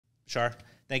Bashar,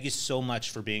 thank you so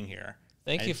much for being here.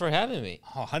 Thank you for having me.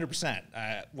 Oh,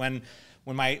 100%. When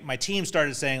my team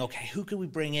started saying, okay, who could we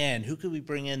bring in? Who could we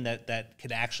bring in that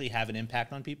could actually have an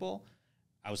impact on people?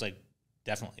 I was like,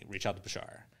 definitely reach out to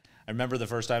Bashar. I remember the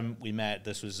first time we met,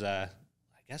 this was, I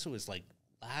guess it was like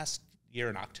last year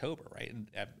in October, right?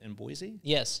 In Boise?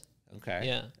 Yes. Okay.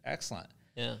 Yeah. Excellent.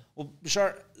 Yeah. Well,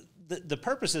 Bashar, the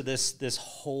purpose of this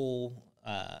whole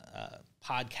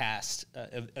podcast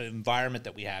environment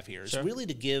that we have here is really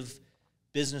to give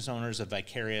business owners a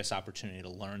vicarious opportunity to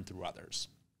learn through others.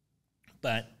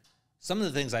 But some of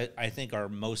the things I think are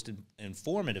most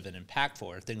informative and impactful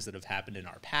are things that have happened in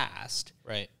our past.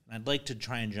 Right. And I'd like to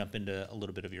try and jump into a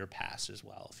little bit of your past as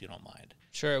well, if you don't mind.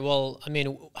 Sure. Well, I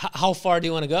mean, how far do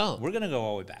you want to go? We're going to go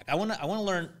all the way back. I want to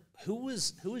learn who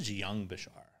was young Bashar.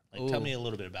 Like, tell me a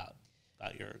little bit about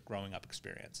your growing up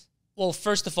experience. Well,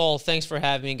 first of all, thanks for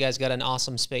having me. You guys got an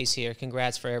awesome space here.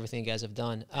 Congrats for everything you guys have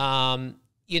done.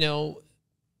 You know,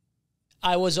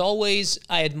 I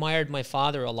admired my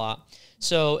father a lot.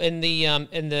 So in the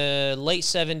late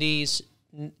 70s,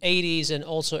 80s, and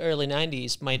also early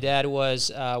 90s, my dad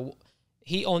was,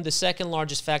 he owned the second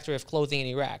largest factory of clothing in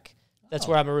Iraq. That's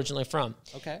where I'm originally from.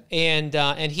 Okay.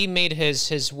 And he made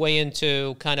his way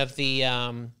into kind of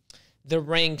the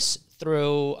ranks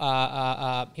through,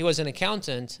 he was an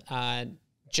accountant,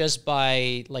 just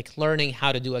by like learning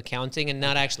how to do accounting and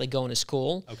not actually going to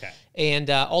school. Okay.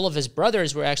 And all of his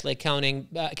brothers were actually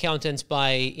accountants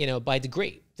by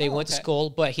degree. They went to school,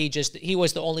 but he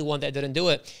was the only one that didn't do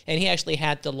it, and he actually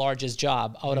had the largest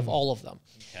job out of all of them.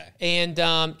 Okay.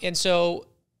 And so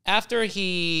after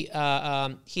he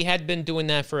had been doing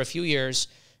that for a few years,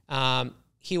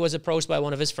 he was approached by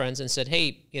one of his friends and said,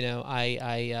 "Hey, you know,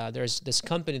 there's this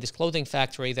company, this clothing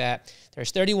factory that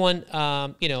there's 31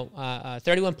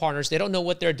 partners. They don't know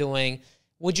what they're doing.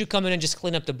 Would you come in and just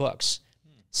clean up the books?"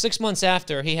 6 months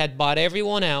after, he had bought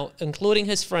everyone out, including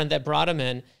his friend that brought him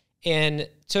in, and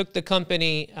took the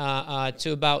company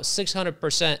to about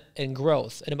 600% in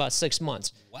growth in about 6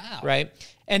 months. Wow. Right?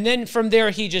 And then from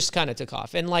there, he just kind of took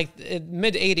off. And like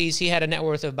mid-'80s, he had a net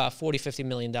worth of about $40–50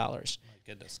 million.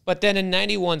 Goodness. But then in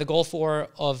 91, the Gulf War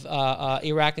of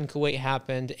Iraq and Kuwait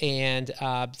happened, and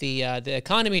the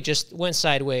economy just went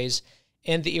sideways.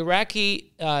 And the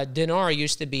Iraqi dinar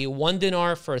used to be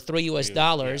 $1 for $3 US.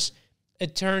 Yeah.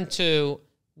 It turned to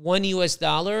 $1 US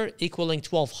equaling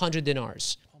 1,200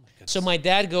 dinars. Oh my goodness. So my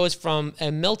dad goes from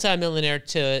a multimillionaire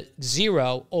to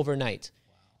zero overnight.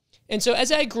 And so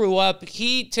as I grew up,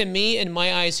 to me, in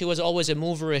my eyes, he was always a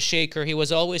mover, a shaker. He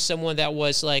was always someone that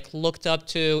was like looked up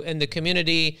to in the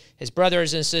community. His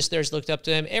brothers and sisters looked up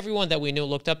to him. Everyone that we knew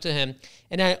looked up to him.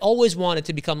 And I always wanted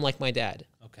to become like my dad.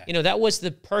 Okay. You know, that was the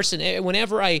person.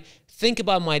 Whenever I think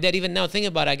about my dad, even now thinking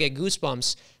about it, I get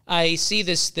goosebumps. I see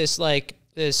this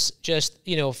just,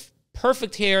 you know,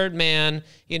 perfect haired man,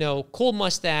 you know, cool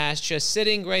mustache, just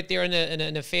sitting right there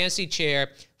in a fancy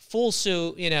chair, full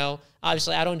suit, you know.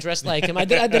 Obviously, I don't dress like him. I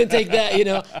didn't take that, you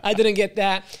know. I didn't get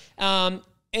that.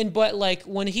 But like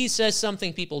when he says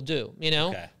something, people do, you know.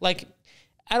 Okay. Like,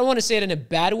 I don't want to say it in a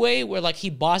bad way, where like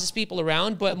he bosses people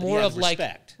around, but more of like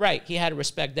respect. Right. He had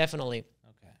respect, definitely.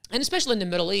 Okay. And especially in the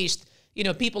Middle East, you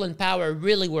know, people in power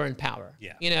really were in power.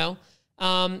 Yeah. You know.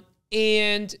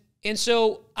 And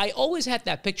so I always had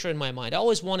that picture in my mind. I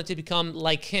always wanted to become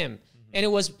like him. And it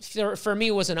was, for me,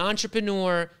 it was an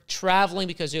entrepreneur traveling,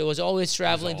 because it was always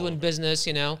traveling, doing business,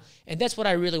 you know, and that's what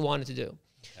I really wanted to do.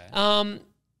 Okay.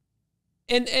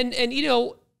 And you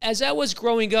know, as I was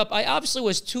growing up, I obviously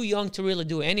was too young to really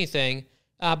do anything.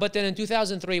 But then in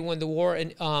 2003, when the war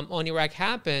on Iraq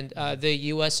happened, the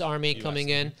U.S. Army coming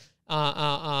in,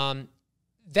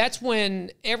 that's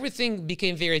when everything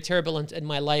became very turbulent in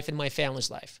my life and my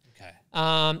family's life.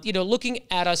 You know, looking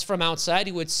at us from outside,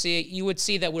 you would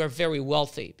see that we were very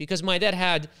wealthy, because my dad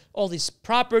had all these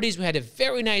properties. We had a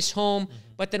very nice home,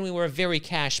 but then we were very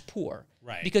cash poor,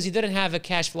 right? Because he didn't have a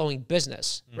cash flowing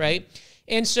business, right?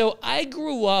 And so I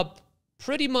grew up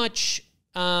pretty much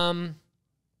never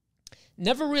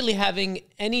really having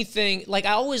anything. Like,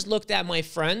 I always looked at my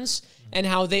friends and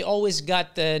how they always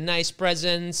got the nice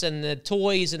presents and the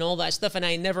toys and all that stuff, and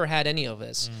I never had any of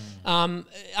this.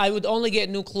 I would only get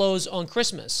new clothes on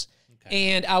Christmas,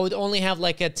 and I would only have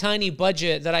like a tiny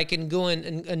budget that I can go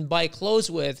and buy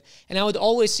clothes with, and I would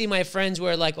always see my friends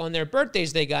where like on their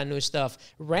birthdays they got new stuff.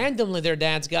 Randomly their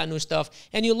dads got new stuff,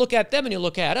 and you look at them and you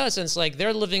look at us, and it's like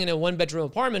they're living in a one-bedroom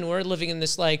apartment, we're living in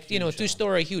this like, you know,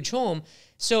 two-story huge home.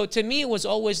 So to me, it was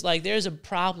always like, there's a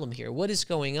problem here. What is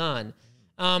going on?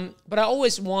 But I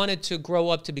always wanted to grow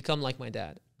up to become like my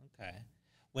dad. Okay.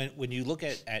 When you look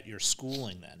at your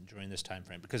schooling then during this time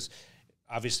frame, because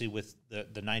obviously with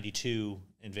the 92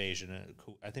 invasion,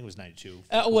 I think it was 92.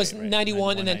 It was right?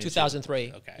 91 and then 92.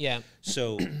 2003. Okay. Yeah.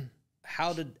 So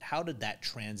how did that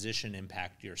transition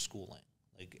impact your schooling?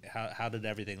 Like how did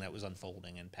everything that was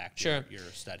unfolding impact your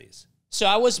studies? So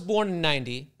I was born in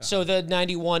 90. So the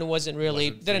 91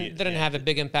 didn't have a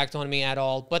big impact on me at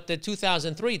all. But the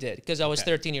 2003 did, because I was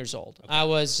 13 years old. Okay. I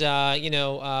was,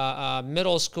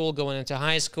 middle school going into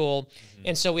high school.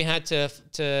 And so we had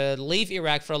to leave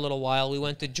Iraq for a little while. We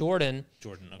went to Jordan.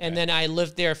 Okay. And then I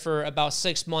lived there for about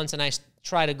 6 months, and I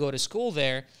tried to go to school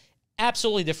there.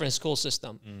 Absolutely different school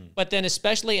system. But then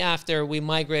especially after we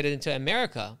migrated into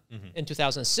America in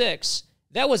 2006,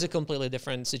 that was a completely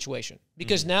different situation,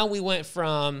 because now we went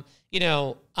from,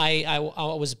 I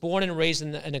was born and raised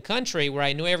in a country where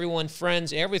I knew everyone,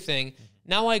 friends, everything.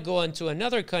 Now I go into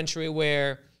another country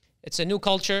where it's a new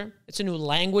culture. It's a new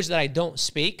language that I don't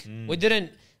speak.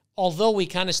 Although we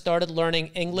kind of started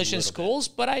learning English in schools,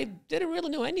 but I didn't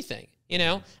really know anything.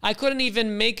 I couldn't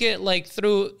even make it like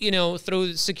through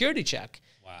security check.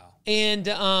 Wow. And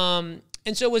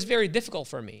so it was very difficult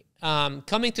for me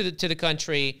coming to the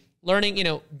country, learning,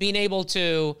 being able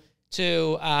to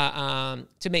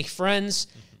make friends.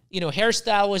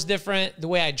 Hairstyle was different. The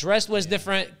way I dressed was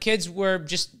different. Kids were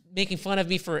just making fun of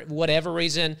me for whatever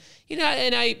reason.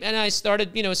 And I started,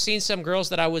 seeing some girls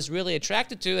that I was really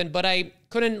attracted to, but I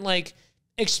couldn't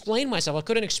explain myself. I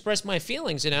couldn't express my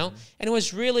feelings, and it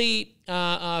was really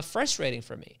frustrating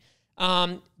for me.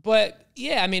 But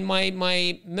yeah, I mean,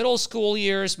 my middle school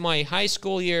years, my high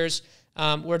school years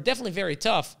were definitely very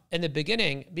tough in the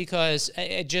beginning, because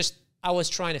I was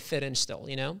trying to fit in still,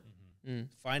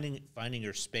 Finding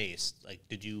your space. Like,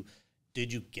 did you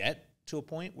get to a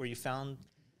point where you found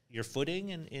your footing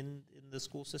in the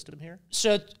school system here?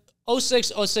 So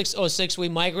 06, we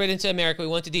migrated into America. We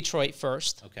went to Detroit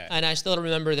first. Okay. And I still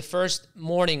remember the first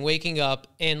morning waking up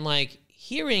and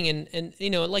hearing and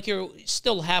you're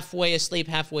still halfway asleep,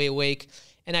 halfway awake.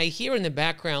 And I hear in the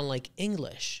background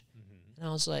English. And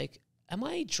I was like, am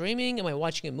I dreaming? Am I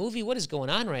watching a movie? What is going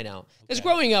on right now? Because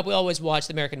growing up, we always watched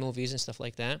American movies and stuff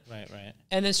like that. Right.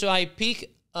 And then so I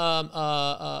peek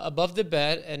above the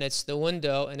bed, and it's the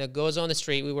window, and it goes on the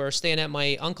street. We were staying at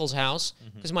my uncle's house,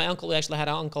 because my uncle actually had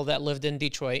an uncle that lived in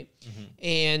Detroit.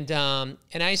 And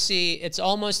I see, it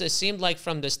seemed like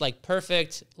from this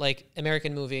perfect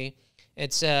American movie.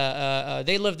 It's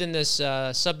they lived in this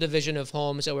subdivision of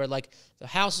homes that were the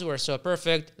houses were so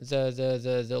perfect,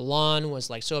 the lawn was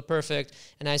so perfect,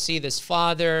 and I see this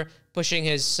father pushing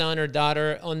his son or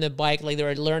daughter on the bike, they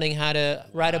were learning how to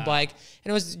ride a bike,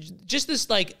 and it was just this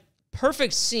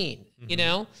perfect scene,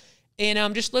 and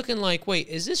I'm just looking wait,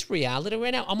 is this reality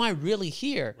right now? Am I really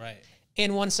here? Right.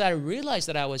 And once I realized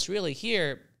that I was really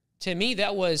here, to me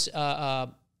that was kind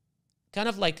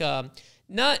of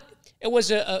not. It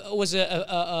was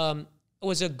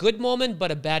a good moment,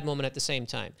 but a bad moment at the same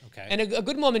time. Okay. And a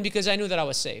good moment because I knew that I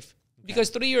was safe. Okay. Because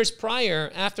 3 years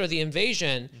prior, after the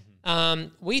invasion,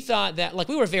 we thought that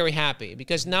we were very happy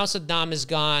because now Saddam is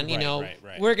gone.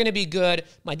 We're going to be good.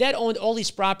 My dad owned all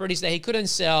these properties that he couldn't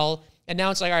sell, and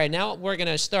now it's all right. Now we're going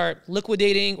to start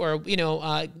liquidating, or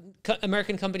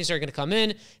American companies are going to come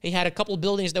in. He had a couple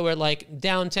buildings that were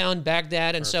downtown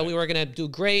Baghdad, and so we were going to do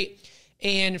great.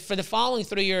 And for the following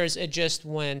 3 years, it just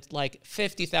went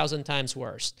 50,000 times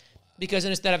worse. Because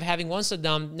instead of having one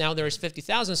Saddam, now there's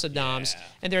 50,000 Saddams,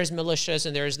 and there's militias,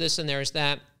 and there's this, and there's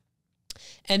that.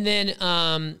 And then,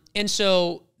 and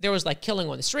so there was killing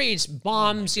on the streets,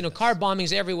 bombs, car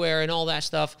bombings everywhere, and all that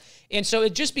stuff. And so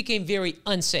it just became very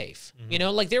unsafe.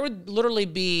 There would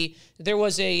literally there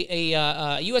was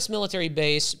a U.S. military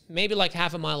base, maybe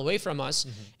half a mile away from us.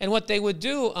 And what they would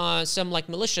do, some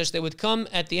militias, they would come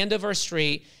at the end of our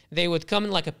street. They would come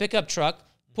in a pickup truck,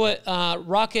 put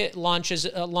rocket launchers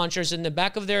in the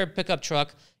back of their pickup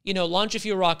truck, launch a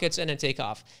few rockets and then take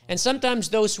off. And sometimes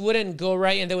those wouldn't go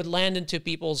right, and they would land into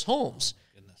people's homes.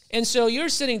 And so you're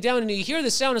sitting down and you hear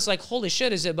the sound. It's holy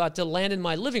shit, is it about to land in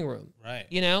my living room? Right.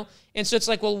 And so it's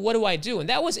well, what do I do? And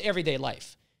that was everyday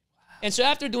life. Wow. And so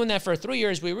after doing that for 3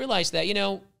 years, we realized that,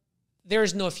 there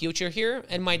is no future here.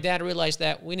 And my dad realized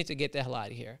that we need to get the hell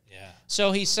out of here. Yeah.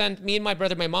 So he sent me and my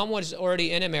brother. My mom was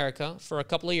already in America for a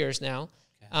couple of years now.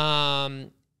 Okay.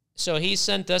 So he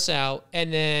sent us out.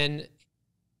 And then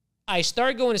I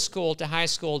started going to school, to high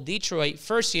school, Detroit,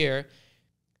 first year.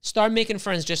 Start making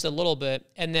friends just a little bit,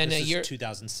 and then this is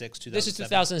 2006, 2007? This is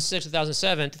 2006,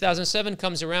 2007. 2007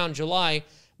 comes around, July,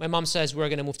 my mom says we're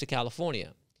going to move to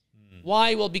California.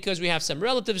 Why? Well, because we have some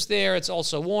relatives there. It's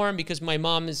also warm because my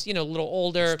mom is, a little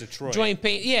older. It's Detroit. Joint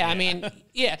pain. Yeah, I mean,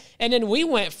 And then we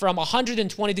went from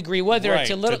 120-degree weather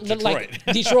to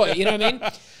Detroit, you know what I mean?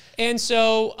 And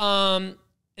so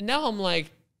and now I'm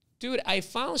like, dude, I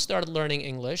finally started learning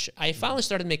English. I finally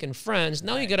started making friends.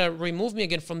 Now you got to remove me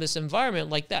again from this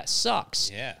environment. Like, that sucks.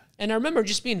 Yeah. And I remember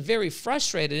just being very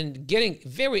frustrated and getting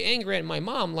very angry at my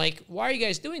mom. Like, why are you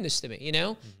guys doing this to me? You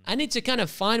know, I need to kind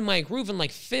of find my groove and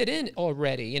like fit in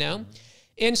already, you know?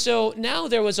 And so now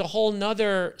there was a whole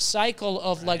nother cycle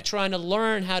of like trying to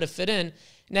learn how to fit in.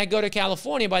 And I go to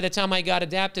California. By the time I got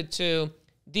adapted to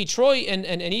Detroit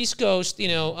and East Coast, you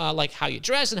know, like how you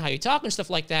dress and how you talk and stuff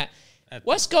like that.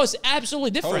 West Coast,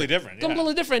 absolutely different. Totally different. Yeah.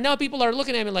 Completely different. Now people are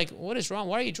looking at me like, what is wrong?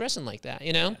 Why are you dressing like that?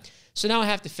 You know? So now I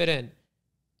have to fit in.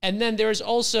 And then there's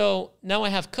also, now I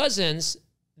have cousins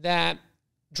that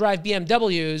drive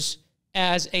BMWs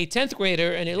as a 10th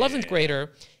grader and 11th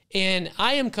grader. And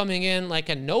I am coming in like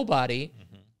a nobody.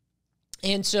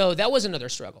 And so that was another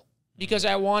struggle. Because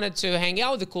I wanted to hang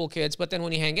out with the cool kids, but then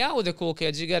when you hang out with the cool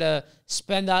kids, you got to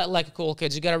spend out like the cool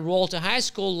kids. You got to roll to high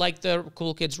school like the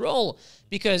cool kids roll,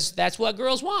 because that's what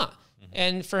girls want.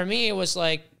 And for me, it was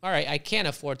like, all right, I can't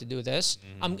afford to do this.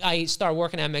 I started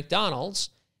working at McDonald's,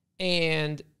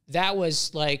 and that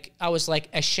was like, I was like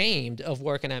ashamed of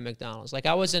working at McDonald's. Like,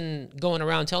 I wasn't going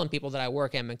around telling people that I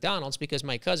work at McDonald's because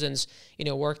my cousins, you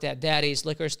know, worked at Daddy's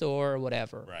liquor store or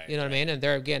whatever. Right, you know what I mean? And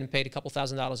they're getting paid a couple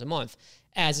 $1,000s a month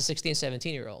as a 16,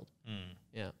 17-year-old.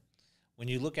 Yeah. When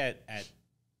you look at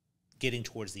getting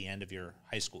towards the end of your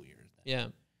high school years,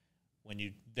 when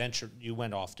you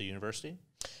went off to university?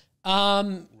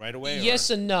 Right away?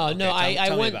 Yes and no. Okay, no, I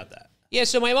tell went. Me about that. Yeah,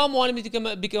 so my mom wanted me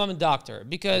to become a doctor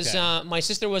because my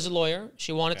sister was a lawyer.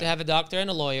 She wanted to have a doctor and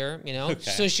a lawyer, you know,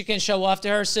 so she can show off to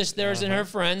her sisters and her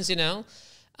friends, you know.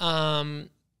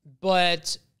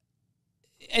 But,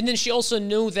 and then she also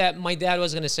knew that my dad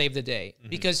was going to save the day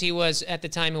because he was, at the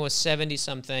time, he was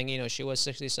 70-something, you know, she was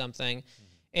 60-something.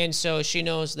 And so she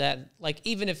knows that, like,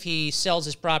 even if he sells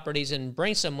his properties and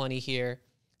brings some money here,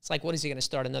 it's like, what is he going to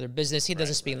start another business? He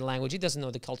doesn't speak the language. He doesn't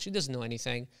know the culture. He doesn't know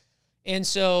anything. And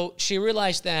so she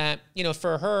realized that, you know,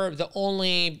 for her, the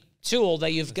only tool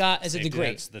that you've got is a degree.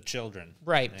 It's the children.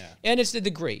 Right. Yeah. And it's the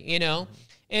degree, you know.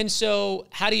 And so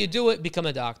how do you do it? Become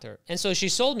a doctor. And so she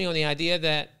sold me on the idea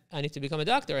that I need to become a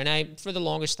doctor. And I, for the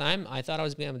longest time, I thought I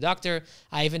was becoming a doctor.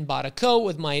 I even bought a coat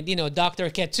with my, you know, Dr.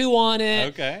 Katou on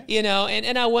it. Okay. You know,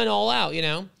 and I went all out, you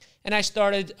know. And I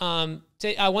started,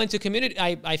 I went to community,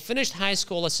 I finished high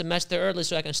school a semester early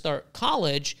so I can start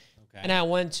college. And I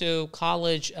went to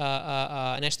college,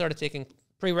 and I started taking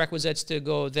prerequisites to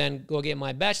go get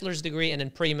my bachelor's degree, and then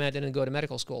pre-med, and then go to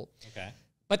medical school. Okay.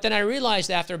 But then I realized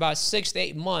after about 6 to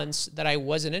 8 months that I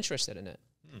wasn't interested in it,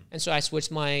 and so I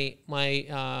switched my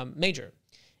major.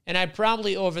 And I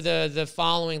probably over the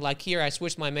following, like here, I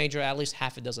switched my major at least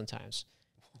half a dozen times,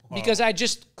 because I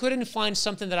just couldn't find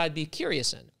something that I'd be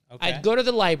curious in. Okay. I'd go to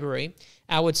the library,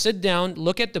 I would sit down,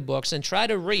 look at the books, and try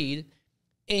to read,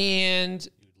 and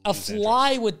a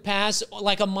fly would pass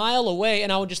like a mile away,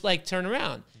 and I would just like turn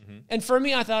around. And for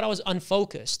me, I thought I was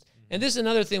unfocused. And this is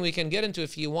another thing we can get into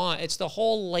if you want. It's the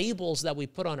whole labels that we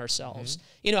put on ourselves.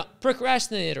 You know,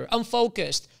 procrastinator,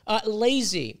 unfocused,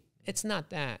 lazy. It's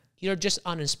not that. You're just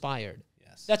uninspired.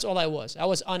 Yes. That's all I was. I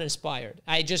was uninspired.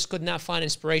 I just could not find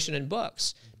inspiration in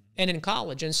books and in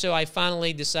college. And so I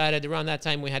finally decided, around that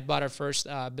time we had bought our first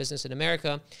business in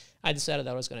America, I decided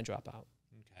that I was going to drop out.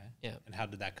 Yeah. And how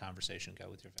did that conversation go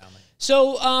with your family?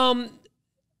 So,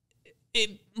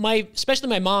 especially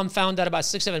my mom found out about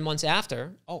 6, 7 months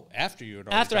after. Oh, after you had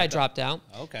already after I dropped out.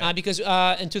 Okay. Because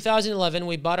in 2011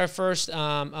 we bought our first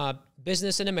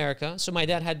business in America. So my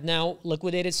dad had now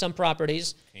liquidated some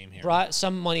properties, brought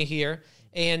some money here,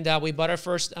 and we bought our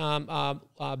first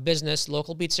business,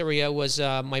 local pizzeria. Was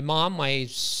my mom, my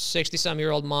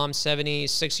 60-some-year-old mom,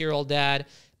 76-year-old dad,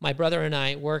 my brother and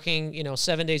I, working, you know,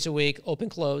 7 days a week, open,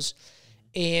 close,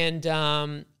 and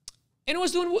it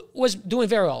was doing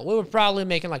very well. We were probably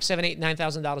making like $7,000, $8,000,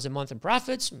 $9,000 a month in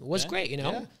profits. It was great, you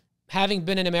know. Yeah. Having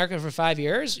been in America for 5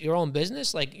 years, your own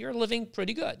business, like you're living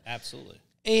pretty good. Absolutely.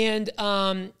 And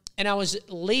I was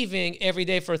leaving every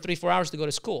day for 3-4 hours to go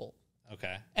to school.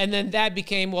 Okay. And then that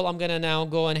became, well, I'm going to now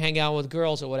go and hang out with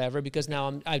girls or whatever, because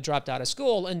now I dropped out of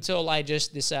school, until I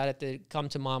just decided to come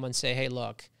to mom and say, hey,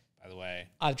 look, by the way,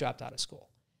 I've dropped out of school.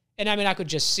 And I mean, I could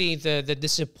just see the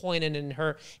disappointment in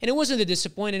her. And it wasn't the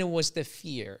disappointment, it was the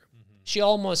fear. She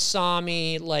almost saw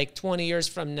me like 20 years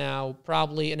from now,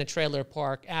 probably in a trailer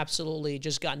park, absolutely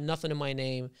just got nothing in my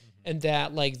name. And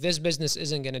that, like, this business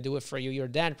isn't going to do it for you. Your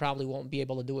dad probably won't be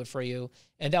able to do it for you.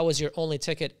 And that was your only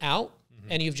ticket out,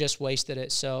 and you've just wasted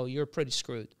it. So you're pretty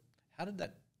screwed. How did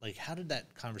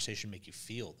that conversation make you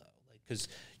feel, though? Because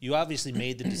you obviously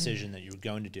made the decision that you were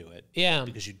going to do it. Yeah.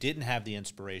 Because you didn't have the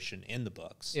inspiration in the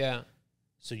books. Yeah.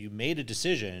 So you made a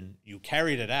decision, you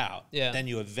carried it out, Yeah. then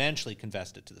you eventually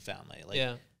confessed it to the family. Like,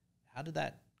 Yeah. how did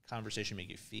that conversation make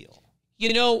you feel?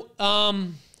 You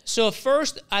know, so at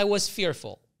first I was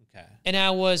fearful. Okay. And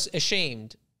I was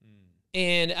ashamed.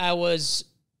 And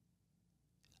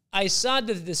I saw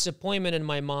the disappointment in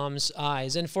my mom's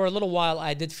eyes. And for a little while,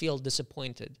 I did feel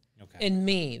disappointed in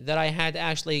me that I had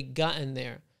actually gotten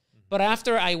there. But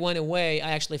after I went away,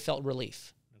 I actually felt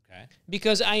relief. Okay.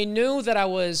 Because I knew that I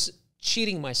was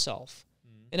cheating myself.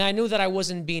 And I knew that I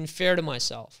wasn't being fair to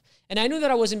myself. And I knew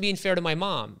that I wasn't being fair to my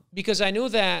mom. Because I knew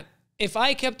that if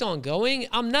I kept on going,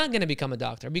 I'm not going to become a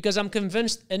doctor. Because I'm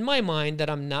convinced in my mind that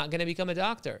I'm not going to become a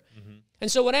doctor.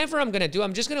 And so whatever I'm going to do,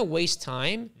 I'm just going to waste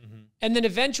time. And then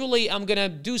eventually I'm going to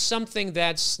do something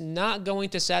that's not going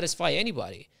to satisfy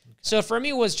anybody. Okay. So for me,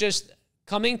 it was just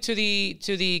coming to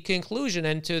the conclusion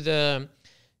and to the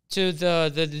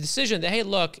decision that, hey,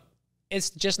 look,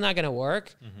 it's just not going to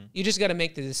work. You just got to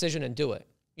make the decision and do it,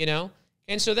 you know?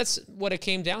 And so that's what it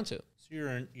came down to. So you're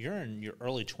in your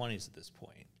early 20s at this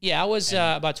point. Yeah, I was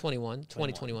about 21.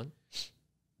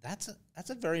 That's a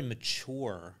very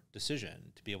mature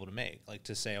decision to be able to make. Like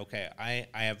to say, okay, I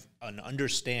have an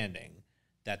understanding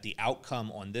that the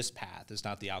outcome on this path is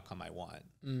not the outcome I want.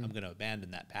 I'm going to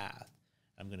abandon that path.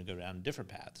 I'm going to go down a different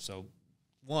path. So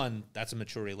one, that's a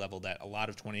maturity level that a lot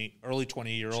of early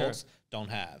 20-year-olds don't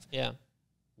have. Yeah.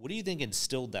 What do you think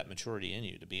instilled that maturity in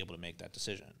you to be able to make that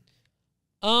decision?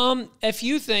 A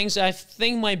few things. I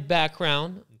think my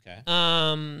background.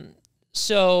 Okay.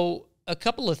 So a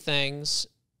couple of things.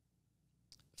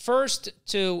 First,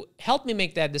 to help me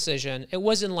make that decision, it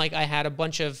wasn't like I had a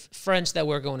bunch of friends that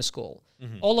were going to school.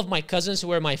 All of my cousins who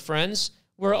were my friends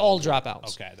were all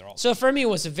dropouts. Okay, they're all. So for me, it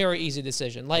was a very easy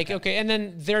decision. Like, okay, and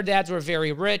then their dads were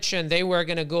very rich, and they were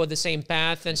going to go the same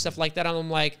path and stuff like that. And I'm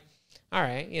like, all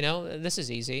right, you know, this is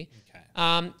easy.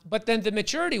 Okay. But then the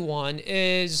maturity one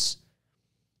is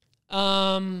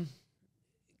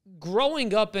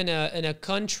growing up in a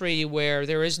country where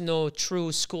there is no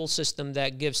true school system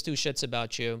that gives two shits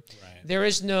about you. Right.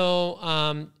 There's no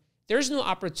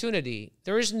opportunity.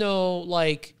 There is no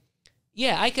like,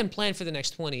 yeah, I can plan for the next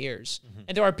 20 years.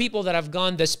 And there are people that have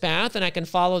gone this path and I can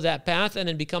follow that path and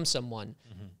then become someone.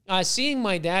 Seeing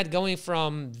my dad going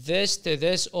from this to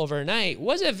this overnight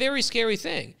was a very scary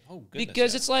thing. Oh, goodness,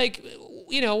 because it's like,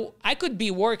 you know, I could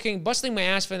be working, busting my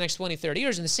ass for the next 20, 30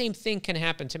 years and the same thing can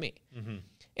happen to me.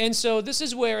 And so this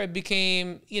is where it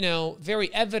became, you know,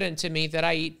 very evident to me that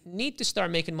I need to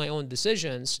start making my own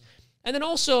decisions. And then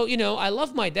also, you know, I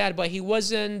love my dad, but he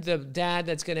wasn't the dad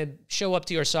that's going to show up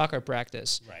to your soccer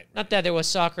practice. Right. Not that there was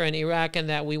soccer in Iraq and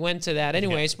that we went to that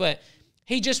anyways, but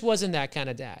he just wasn't that kind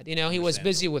of dad. You know, he was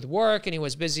busy with work and he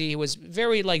was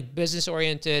very like business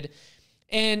oriented.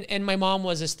 And my mom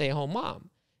was a stay-at-home mom.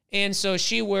 And so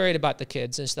she worried about the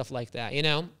kids and stuff like that, you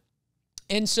know?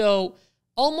 And so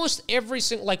almost every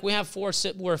single, like we're four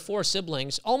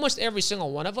siblings, almost every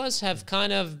single one of us have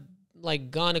kind of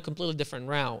like gone a completely different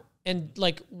route. And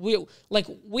like we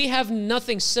have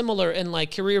nothing similar in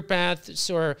like career paths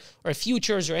or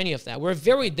futures or any of that. We're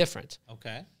very different.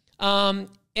 Okay.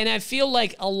 And I feel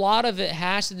like a lot of it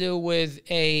has to do with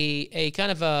a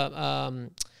kind of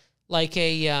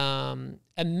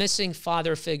a missing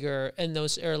father figure in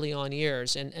those early on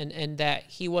years, and that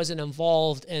he wasn't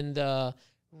involved in the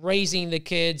raising the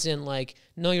kids and like,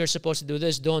 no, you're supposed to do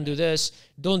this, don't do this,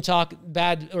 don't talk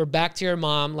bad or back to your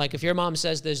mom. Like if your mom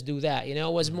says this, do that. You know,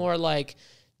 it was more like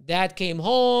dad came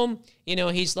home, you know,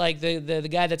 he's like the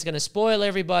guy that's going to spoil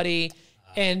everybody,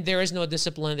 and there is no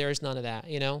discipline, there is none of that,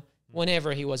 you know,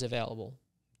 whenever he was available.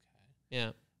 Okay.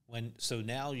 Yeah. So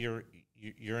now you're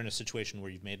in a situation where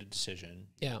you've made a decision.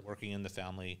 Yeah. You're working in the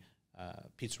family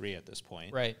pizzeria at this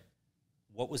point. Right.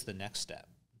 What was the next step?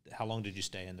 How long did you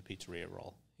stay in the pizzeria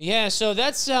role? Yeah, so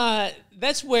that's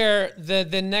where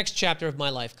the next chapter of my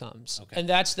life comes. Okay. And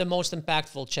that's the most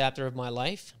impactful chapter of my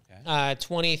life,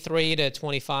 23 to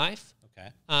 25. Okay.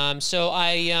 So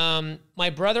my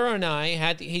brother and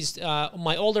I he's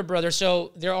my older brother,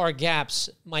 so there are gaps.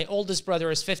 My oldest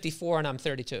brother is 54 and I'm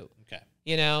 32. Okay.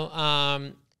 You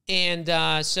know,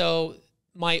 so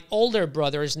my older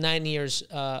brother is 9 years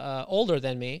older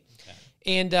than me. Okay.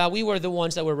 And we were the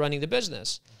ones that were running the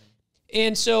business.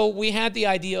 And so we had the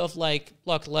idea of like,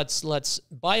 look, let's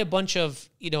buy a bunch of,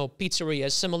 you know,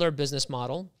 pizzerias, similar business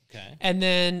model. Okay. And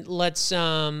then let's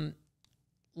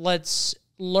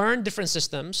learn different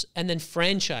systems and then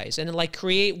franchise and then like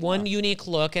create one unique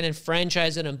look and then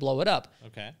franchise it and blow it up.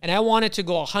 Okay. And I wanted to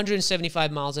go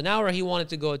 175 miles an hour. He wanted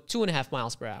to go 2.5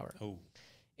 miles per hour. Oh.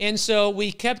 And so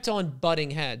we kept on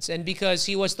butting heads. And because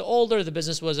he was the older, the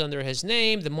business was under his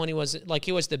name. The money was like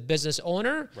he was the business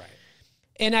owner. Right.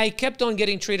 And I kept on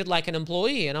getting treated like an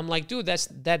employee. And I'm like, dude,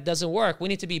 that doesn't work. We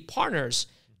need to be partners.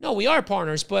 No, we are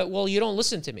partners, but, well, you don't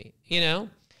listen to me, you know?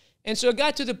 And so it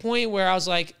got to the point where I was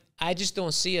like, I just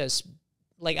don't see us,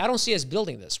 like, I don't see us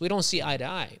building this. We don't see eye to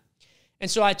eye. And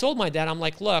so I told my dad, I'm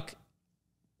like, look,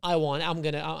 I want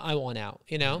out,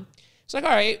 you know? It's like,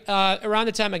 all right. Around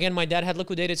the time, again, my dad had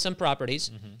liquidated some properties.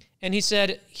 And he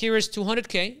said, here is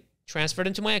 $200K transferred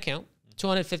into my account,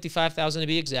 $255,000 to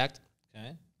be exact.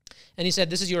 Okay. And he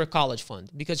said, this is your college fund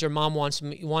because your mom wants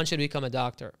you to become a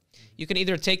doctor. You can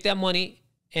either take that money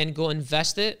and go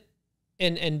invest it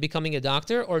in becoming a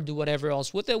doctor, or do whatever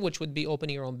else with it, which would be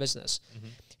opening your own business.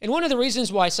 And one of the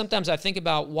reasons why sometimes I think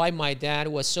about why my dad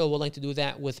was so willing to do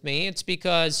that with me, it's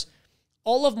because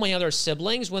all of my other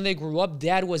siblings, when they grew up,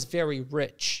 dad was very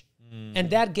rich. And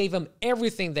dad gave them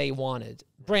everything they wanted.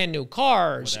 Brand new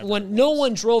cars. When no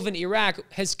one drove in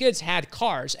Iraq, his kids had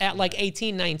cars at like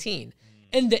 18, 19.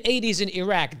 In the 80s in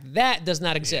Iraq, that does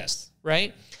not exist,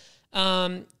 right?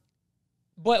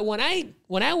 But when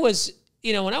I was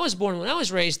born, when I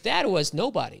was raised, dad was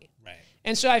nobody. Right.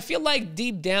 And so I feel like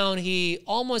deep down, he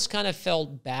almost kind of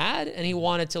felt bad, and he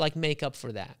wanted to like make up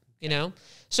for that, you know?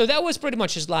 So that was pretty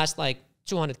much his last like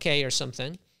 $200K or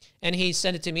something. And he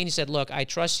sent it to me and he said, look, I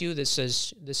trust you. This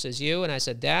is you. And I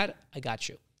said, Dad, I got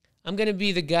you. I'm going to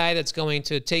be the guy that's going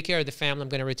to take care of the family. I'm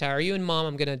going to retire you and Mom.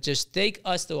 I'm going to just take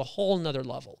us to a whole nother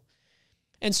level.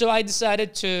 And so I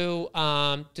decided to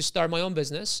start my own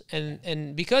business.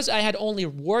 And because I had only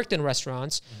worked in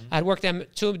restaurants, I had worked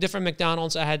at 2 different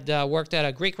McDonald's. I had worked at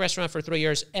a Greek restaurant for 3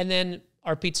 years. And then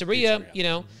our pizzeria. You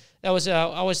know, that was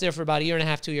I was there for about 1.5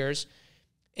 years, 2 years.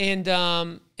 And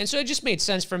so it just made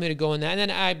sense for me to go in that. And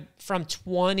then from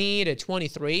 20 to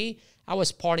 23, I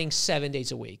was partying 7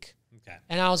 days a week. Okay.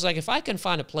 And I was like, if I can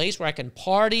find a place where I can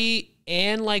party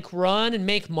and like run and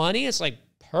make money, it's like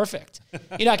perfect.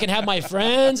 You know, I can have my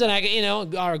friends and I can, you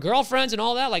know, our girlfriends and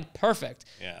all that, like perfect.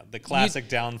 Yeah, the classic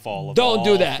downfall of don't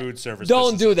do all that. Food service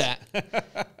Don't do businesses.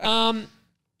 that.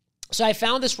 So I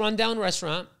found this rundown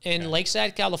restaurant in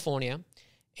Lakeside, California.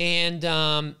 And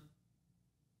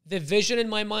the vision in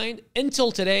my mind,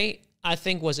 until today, I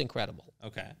think was incredible.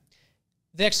 Okay.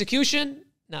 The execution,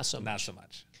 not so much. Not so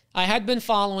much. I had been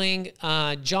following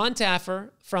John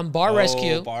Taffer from Bar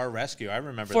Rescue. Bar Rescue. I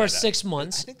remember for that. 6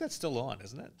 months. I think that's still on,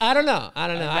 isn't it? I don't know.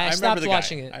 I stopped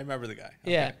watching it. I remember the guy.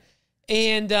 Yeah.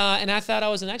 Okay. And I thought I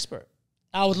was an expert.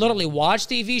 I would literally watch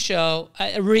TV show,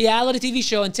 a reality TV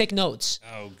show, and take notes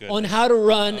on how to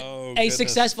run a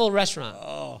successful restaurant.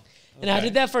 Oh. And I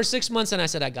did that for 6 months, and I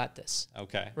said, I got this.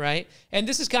 Okay. Right? And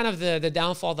this is kind of the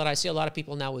downfall that I see a lot of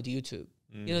people now with YouTube.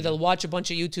 You know, they'll watch a bunch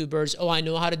of YouTubers. Oh, I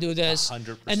know how to do this.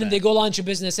 100%. And then they go launch a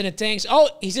business, and it thinks, oh,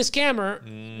 he's a scammer.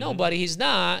 No, buddy, he's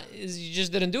not. You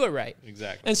just didn't do it right.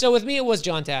 Exactly. And so with me, it was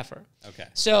John Taffer. Okay.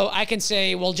 So I can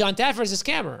say, well, John Taffer is a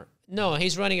scammer. No,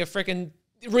 he's running a freaking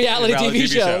reality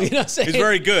TV show. You know what I'm saying? He's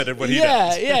very good at what he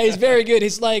does. Yeah, he's very good.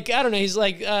 He's like, I don't know, he's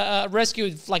like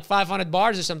rescued like 500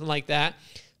 bars or something like that.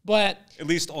 But at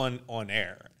least on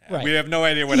air. Right. We have no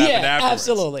idea what happened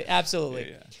afterwards.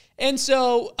 Absolutely. Yeah. And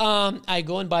so I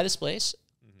go and buy this place,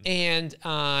 and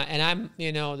I'm,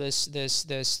 you know, this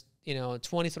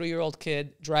 23-year-old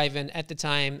kid driving at the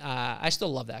time. I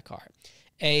still love that car,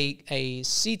 a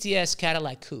CTS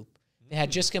Cadillac Coupe. It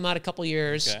had just come out a couple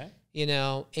years, you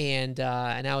know, and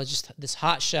I was just this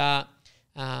hot shot,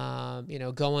 you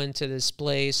know, going to this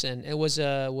place, and it was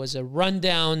a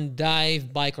rundown dive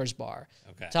bikers bar,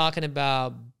 talking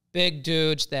about big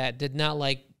dudes that did not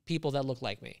like people that looked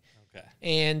like me. Okay.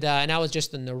 And I was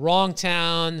just in the wrong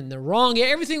town, and the wrong,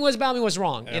 everything was about me was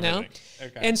wrong, you know?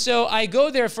 Okay. And so I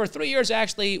go there for 3 years,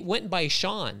 actually went by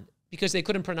Sean because they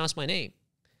couldn't pronounce my name.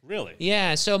 Really?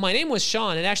 Yeah, so my name was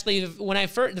Sean, and actually when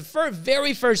the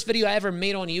very first video I ever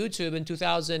made on YouTube in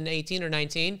 2018 or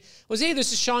 19 was, hey,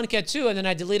 this is Sean Katou, and then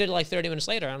I deleted it like 30 minutes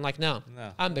later. I'm like, no.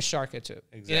 I'm Bashar Katou,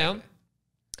 exactly. You know?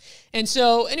 And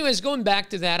so, anyways, going back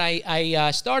to that,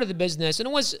 I started the business, and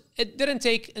it didn't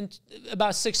take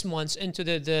about 6 months into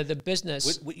the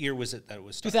business. What year was it that it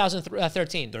was started?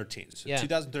 2013. 13. So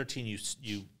 2013,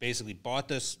 you basically bought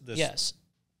this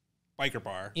biker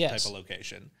bar type of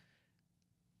location,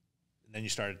 and then you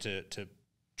started to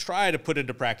try to put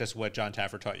into practice what John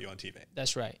Taffer taught you on TV.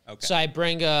 That's right. Okay. So I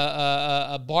bring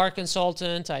a bar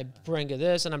consultant, I bring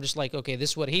this, and I'm just like, okay,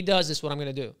 this is what he does, this is what I'm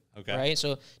going to do. Okay. Right?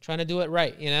 So trying to do it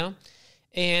right, you know?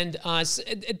 And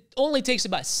it only takes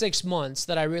about 6 months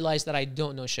that I realized that I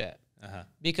don't know shit.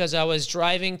 Because I was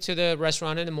driving to the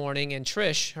restaurant in the morning, and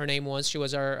Trish, her name was, she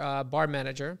was our bar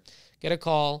manager, get a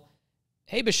call,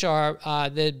 hey,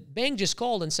 Bashar, the bank just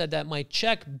called and said that my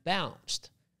check bounced.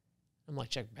 I'm like,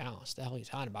 check balance. The hell are you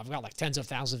talking about? I've got like tens of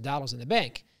thousands of dollars in the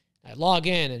bank. I log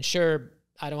in, and sure,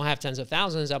 I don't have tens of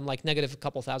thousands. I'm like negative a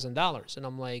couple $1,000s. And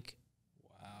I'm like,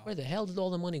 wow, where the hell did all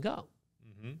the money go?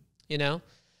 Mm-hmm. You know?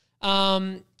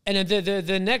 And then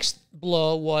the next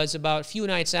blow was about a few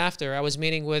nights after. I was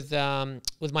meeting with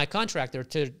my contractor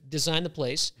to design the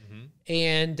place.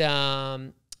 Mm-hmm.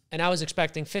 And I was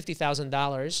expecting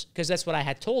 $50,000 because that's what I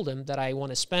had told him that I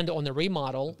want to spend on the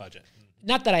remodel. The budget.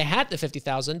 Not that I had the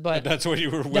 $50,000, but that's what you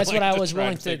were willing that's what I to was try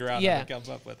willing to figure out how to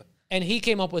come up with it. And he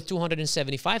came up with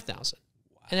 $275,000.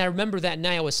 Wow. And I remember that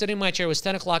night I was sitting in my chair. It was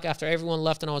 10 o'clock after everyone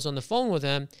left, and I was on the phone with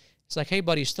him. It's like, hey,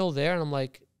 buddy, you still there? And I'm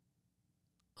like,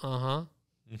 uh-huh.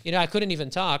 You know, I couldn't even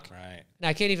talk. Right. And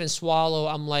I can't even swallow.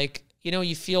 I'm like, you know,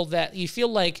 you feel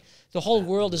like the whole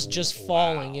world is just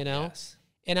falling, you know? Yes.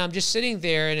 And I'm just sitting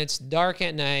there, and it's dark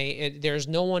at night. There's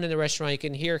no one in the restaurant. You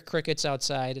can hear crickets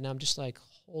outside, and I'm just like,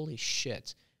 holy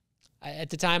shit. At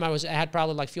the time, I had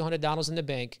probably like a few $100s in the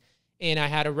bank, and I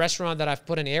had a restaurant that I've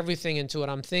put in everything into it.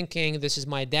 I'm thinking, this is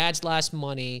my dad's last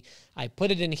money. I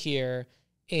put it in here,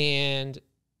 and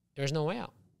there's no way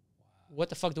out. What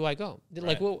the fuck do I go? Right.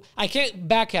 Like, well, I can't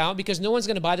back out because no one's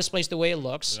going to buy this place the way it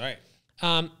looks. Right.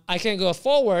 I can't go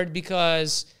forward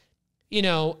because, you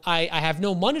know, I have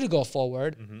no money to go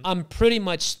forward. Mm-hmm. I'm pretty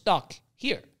much stuck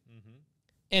here. Mm-hmm.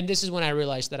 And this is when I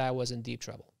realized that I was in deep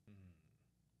trouble.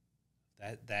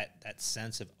 That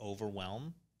sense of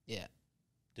overwhelm. Yeah.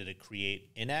 Did it create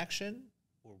inaction,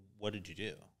 or what did you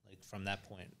do? Like from that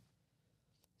point?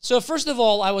 So first of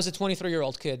all, I was a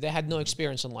 23-year-old kid that had no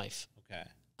experience in life. Okay.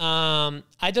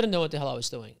 I didn't know what the hell I was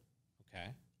doing. Okay.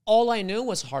 All I knew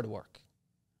was hard work.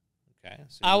 Okay.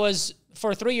 So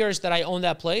for 3 years that I owned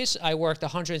that place, I worked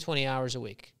 120 hours a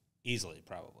week. Easily,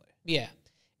 probably. Yeah.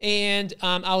 And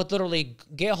I would literally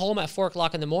get home at 4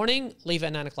 o'clock in the morning, leave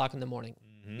at 9 o'clock in the morning.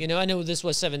 Mm-hmm. You know, I knew this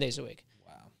was 7 days a week.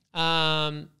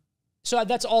 Wow. So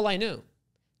that's all I knew.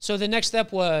 So the next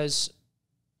step was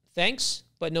thanks,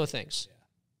 but no thanks. Yeah.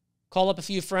 Call up a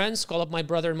few friends, call up my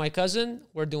brother and my cousin.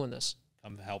 We're doing this.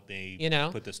 Come help me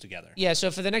put this together. Yeah, so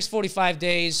for the next 45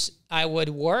 days, I would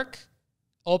work,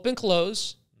 open,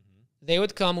 close. Mm-hmm. They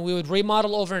would come. We would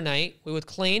remodel overnight. We would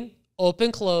clean,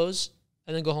 open, close,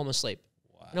 and then go home and sleep.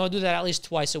 Wow. And I would do that at least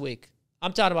twice a week.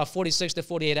 I'm talking about 46 to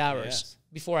 48 hours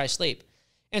before I sleep.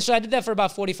 And so I did that for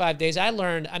about 45 days. I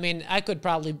learned, I mean, I could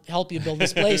probably help you build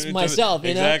this place myself,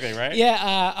 you know? Exactly, right?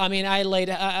 Yeah, I mean,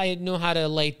 I knew how to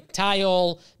lay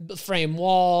tile, frame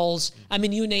walls. I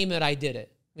mean, you name it, I did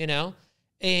it, you know?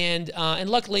 And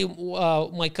luckily,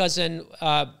 my cousin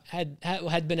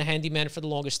had been a handyman for the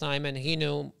longest time, and he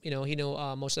knew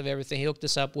most of everything. He hooked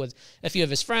us up with a few of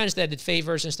his friends that did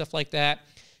favors and stuff like that,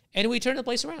 and we turned the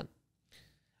place around.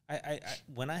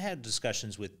 When I had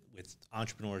discussions with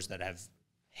entrepreneurs that have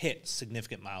hit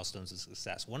significant milestones of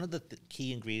success, one of the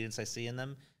key ingredients I see in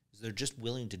them is they're just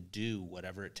willing to do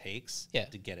whatever it takes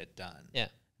to get it done. Yeah.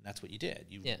 And that's what you did.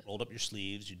 You rolled up your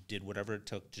sleeves. You did whatever it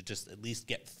took to just at least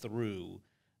get through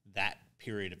that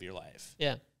period of your life.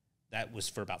 Yeah. That was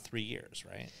for about 3 years,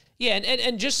 right? Yeah,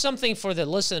 and just something for the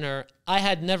listener, I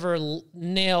had never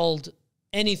nailed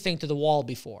anything to the wall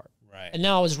before. Right. And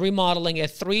now I was remodeling a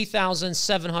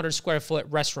 3,700 square foot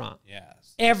restaurant.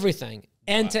 Yes. Everything.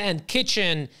 End-to-end,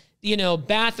 kitchen,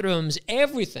 bathrooms,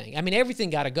 everything. I mean, everything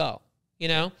got to go,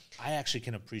 I actually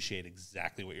can appreciate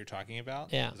exactly what you're talking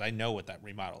about. Yeah. Because I know what that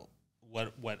remodel,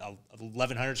 what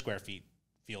 1,100 square feet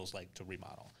feels like to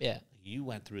remodel. Yeah. You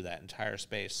went through that entire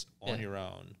space on your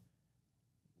own,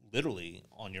 literally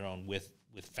on your own with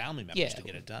family members to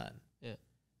get it done. Yeah.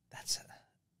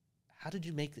 How did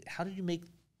you make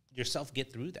yourself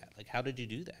get through that? Like, how did you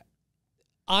do that?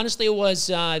 Honestly, it was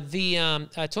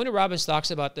Tony Robbins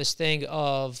talks about this thing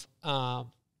of the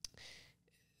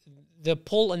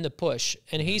pull and the push.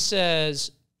 And he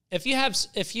says,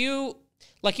 you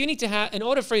need to have, in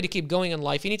order for you to keep going in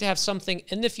life, you need to have something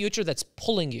in the future that's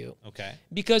pulling you. Okay.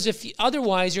 Because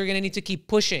otherwise, you're going to need to keep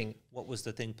pushing. What was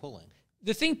the thing pulling?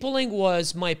 The thing pulling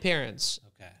was my parents.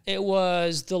 Okay. It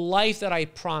was the life that I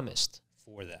promised.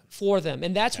 For them.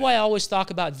 And that's why I always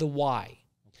talk about the why.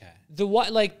 The why,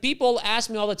 like people ask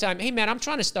me all the time, hey man, I'm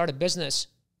trying to start a business.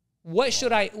 What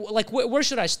should I, where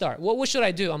should I start? What should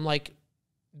I do? I'm like,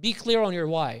 be clear on your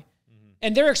why. Mm-hmm.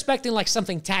 And they're expecting like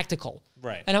something tactical.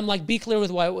 Right. And I'm like, be clear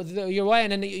with your why.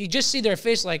 And then you just see their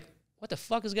face like, what the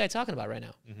fuck is this guy talking about right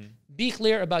now? Mm-hmm. Be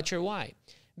clear about your why.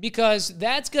 Because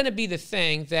that's going to be the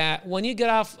thing that when you get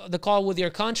off the call with your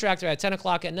contractor at 10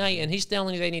 o'clock at night and he's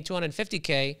telling you they need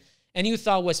 $250K and you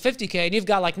thought was $50K and you've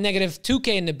got like negative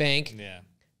 $2K in the bank. Yeah.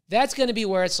 That's going to be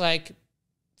where it's like,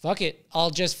 fuck it, I'll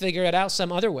just figure it out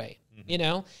some other way. you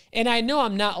know? And I know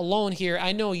I'm not alone here.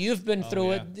 I know you've been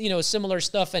through it, you know, similar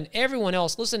stuff, and everyone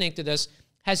else listening to this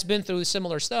has been through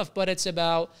similar stuff, but it's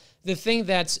about the thing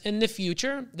that's in the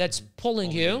future that's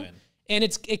pulling you. And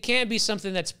it can't be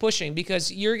something that's pushing,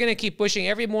 because you're going to keep pushing.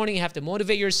 Every morning you have to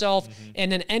motivate yourself,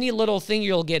 and then any little thing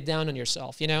you'll get down on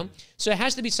yourself, you know? So it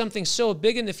has to be something so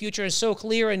big in the future and so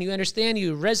clear, and you understand,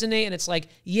 you resonate, and it's like,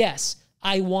 yes,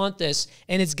 I want this,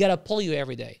 and it's got to pull you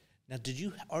every day. Now, did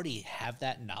you already have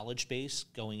that knowledge base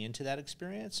going into that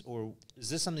experience, or is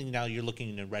this something now you're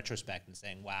looking in retrospect and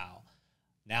saying, wow,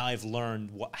 now I've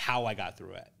learned how I got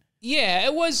through it? Yeah,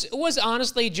 it was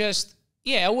honestly just,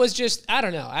 it was just, I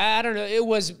don't know. I don't know. It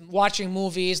was watching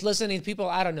movies, listening to people.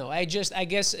 I don't know. I guess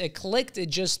it clicked. I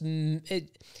guess it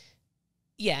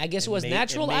was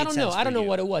natural. I don't know. I don't know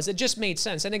what it was. It just made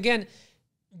sense. And again,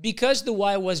 because the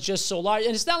why was just so large,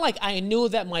 and it's not like I knew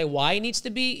that my why needs to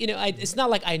be, you know, it's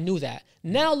not like I knew that.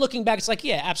 Now looking back, it's like,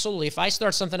 yeah, absolutely. If I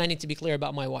start something, I need to be clear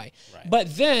about my why. Right.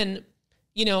 But then,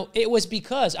 you know, it was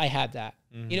because I had that.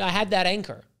 You know, I had that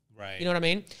anchor. Right. You know what I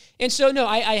mean? And so, no,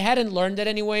 I hadn't learned it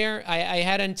anywhere. I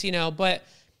hadn't, you know, but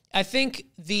I think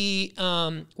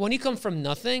when you come from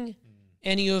nothing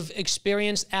and you've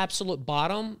experienced absolute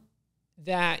bottom,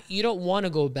 that you don't want to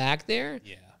go back there.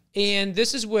 Yeah. And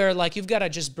this is where, like, you've got to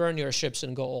just burn your ships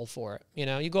and go all for it. You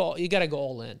know, you got to go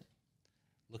all in.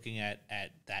 Looking at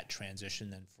that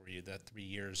transition then for you, the 3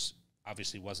 years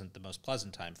obviously wasn't the most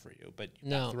pleasant time for you, but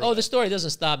you got through it. The story doesn't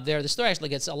stop there. The story actually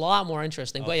gets a lot more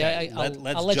interesting. Okay. But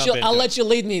I'll let you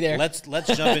lead me there. Let's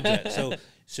jump into it.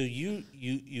 So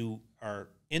you are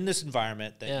in this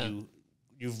environment that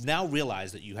you've now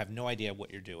realized that you have no idea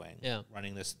what you're doing.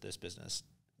 Running this business.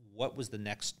 What was the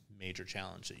next major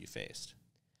challenge that you faced?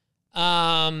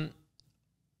 Well,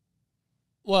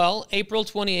 April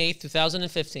 28th,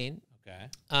 2015. Okay.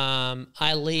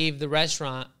 I leave the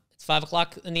restaurant. It's 5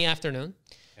 o'clock in the afternoon.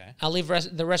 Okay. I leave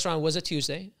the restaurant. Was a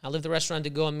Tuesday. I leave the restaurant to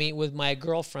go and meet with my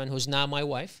girlfriend, who's now my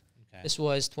wife. Okay. This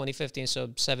was 2015, so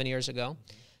 7 years ago.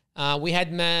 We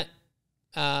had met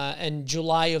in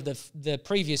July of the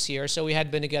previous year, so we had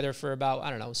been together for about,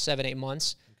 7-8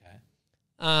 months.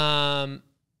 Okay.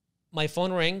 My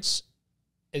phone rings.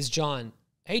 It's John.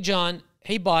 Hey, John.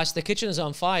 Hey, boss. The kitchen is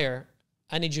on fire.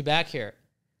 I need you back here.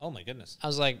 Oh, my goodness. I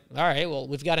was like, all right, well,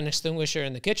 we've got an extinguisher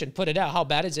in the kitchen. Put it out. How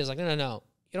bad is it? He's like, no.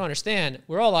 You don't understand.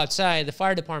 We're all outside. The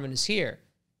fire department is here.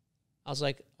 I was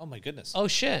like, oh, my goodness. Oh,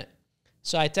 shit.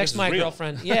 So I text my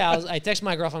girlfriend. Yeah, I text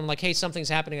my girlfriend. I'm like, hey, something's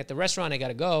happening at the restaurant. I got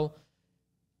to go.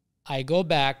 I go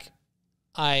back.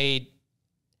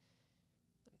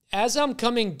 As I'm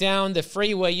coming down the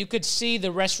freeway, you could see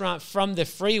the restaurant from the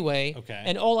freeway. Okay.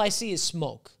 And all I see is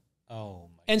smoke. Oh,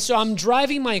 my And so I'm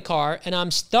driving my car, and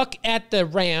I'm stuck at the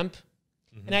ramp,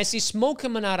 and I see smoke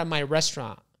coming out of my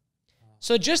restaurant.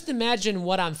 So just imagine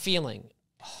what I'm feeling.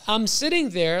 I'm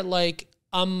sitting there like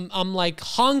I'm like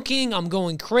honking. I'm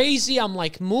going crazy. I'm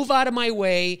like, move out of my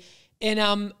way.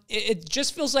 And it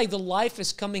just feels like the life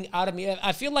is coming out of me.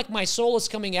 I feel like my soul is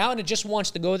coming out, and it just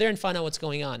wants to go there and find out what's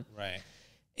going on. Right.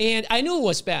 And I knew it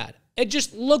was bad. It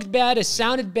just looked bad. It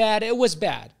sounded bad. It was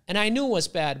bad. And I knew it was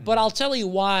bad. But I'll tell you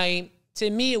why. To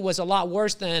me, it was a lot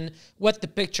worse than what the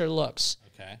picture looks.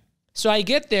 Okay. So I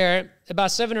get there,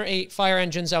 about 7 or 8 fire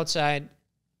engines outside,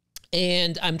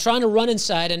 and I'm trying to run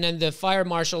inside, and then the fire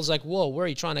marshal's like, whoa, where are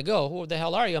you trying to go? Who the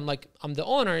hell are you? I'm like, I'm the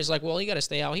owner. He's like, well, you got to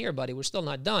stay out here, buddy. We're still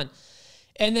not done.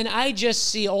 And then I just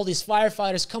see all these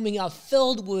firefighters coming out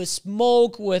filled with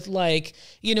smoke, with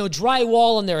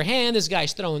drywall in their hand. This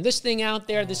guy's throwing this thing out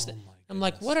there. I'm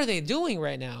like, what are they doing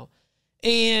right now?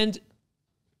 And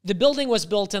the building was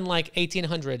built in like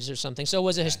 1800s or something, so it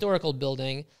was a historical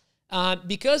building.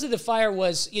 Because of the fire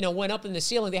went up in the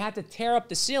ceiling, they had to tear up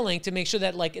the ceiling to make sure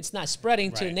that it's not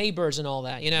spreading to neighbors and all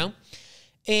that,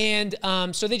 And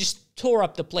so they just tore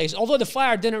up the place. Although the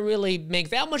fire didn't really make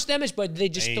that much damage, but they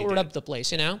just tore up the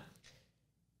place, And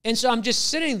so I'm just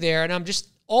sitting there, and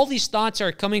all these thoughts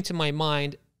are coming to my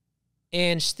mind,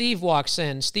 and Steve walks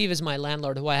in. Steve is my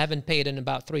landlord, who I haven't paid in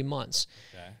about 3 months.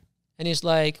 And he's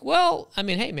like, well,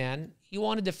 hey, man, you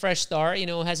wanted a fresh start. It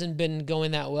hasn't been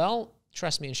going that well.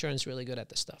 Trust me, insurance is really good at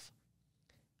this stuff.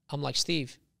 I'm like,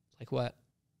 Steve, like what?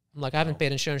 I'm like, I haven't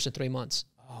paid insurance in 3 months.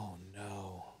 Oh,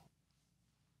 no.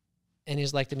 And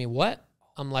he's like to me, what?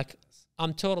 I'm like,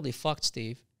 I'm totally fucked,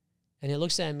 Steve. And he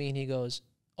looks at me and he goes,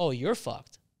 oh, you're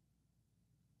fucked.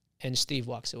 And Steve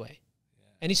walks away.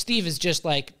 And Steve is just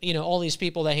like, all these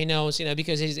people that he knows,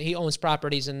 because he owns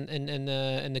properties in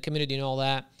the community and all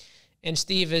that. And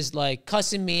Steve is like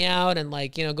cussing me out and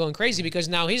going crazy because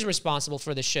now he's responsible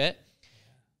for the shit.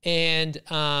 And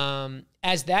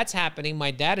as that's happening,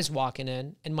 my dad is walking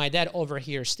in, and my dad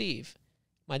overhears Steve.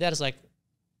 My dad is like,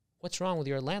 what's wrong with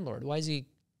your landlord? Why is he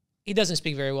doesn't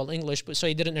speak very well English, but so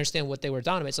he didn't understand what they were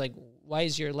talking about. It's like, why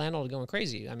is your landlord going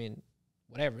crazy? I mean,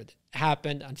 whatever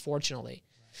happened, unfortunately.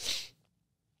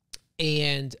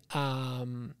 And I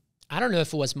don't know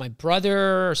if it was my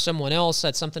brother or someone else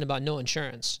said something about no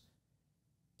insurance.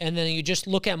 And then you just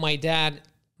look at my dad.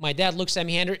 My dad looks at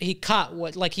me. He caught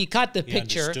the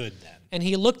picture. Understood then. And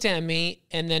he looked at me,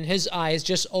 and then his eyes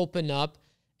just opened up,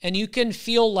 and you can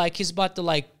feel like he's about to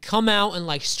like come out and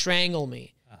like strangle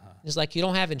me. He's like, you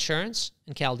don't have insurance?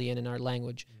 In Chaldean, in our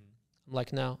language. I'm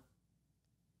like, no.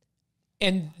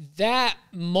 And that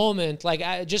moment,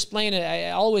 like just playing it,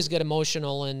 I always get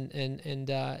emotional and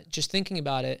just thinking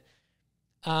about it.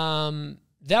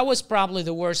 That was probably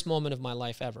the worst moment of my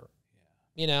life ever,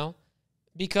 you know,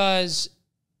 because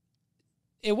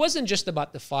it wasn't just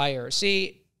about the fire.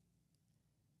 See,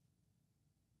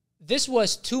 this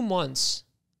was 2 months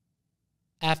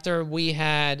after we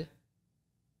had,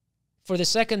 for the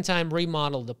second time,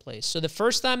 remodeled the place. So the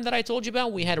first time that I told you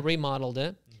about, we had remodeled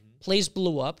it. Place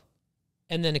blew up,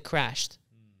 and then it crashed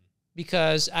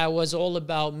because I was all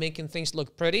about making things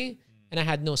look pretty, and I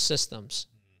had no systems.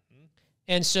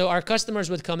 And so our customers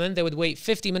would come in. They would wait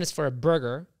 50 minutes for a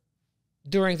burger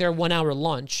during their 1 hour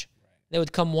lunch. They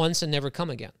would come once and never come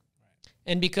again.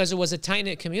 And because it was a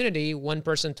tight-knit community, one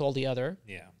person told the other.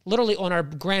 Yeah. Literally on our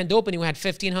grand opening, we had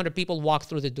 1,500 people walk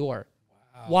through the door,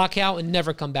 walk out, and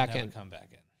never come back in.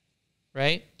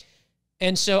 Right?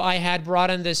 And so I had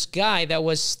brought in this guy that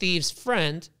was Steve's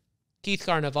friend, Keith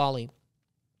Carnavale.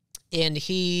 And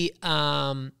he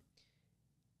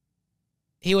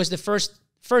was the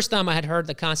first time I had heard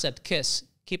the concept KISS,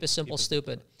 keep it simple,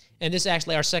 stupid. And this is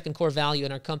actually our second core value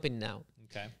in our company now.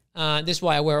 Okay. This is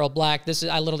why I wear all black.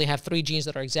 I literally have 3 jeans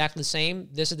that are exactly the same.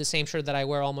 This is the same shirt that I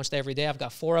wear almost every day. I've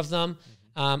got 4 of them.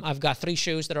 I've got 3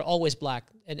 shoes that are always black.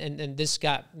 And this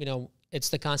got, it's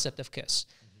the concept of KISS.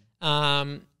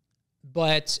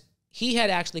 But he had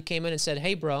actually came in and said,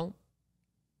 hey, bro,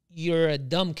 you're a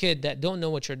dumb kid that don't know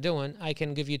what you're doing. I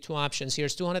can give you 2 options.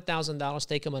 Here's $200,000.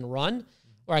 Take them and run.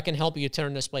 Or I can help you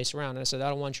turn this place around. And I said, I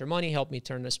don't want your money. Help me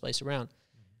turn this place around.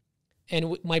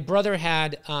 And my brother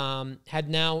had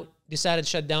now decided to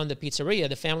shut down the pizzeria,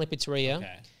 the family pizzeria.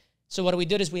 Okay. So what we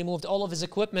did is we moved all of his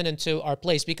equipment into our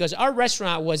place because our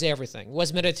restaurant was everything. It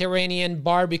was Mediterranean,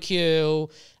 barbecue.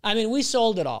 I mean, we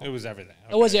sold it all. It was everything.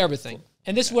 Okay. It was everything.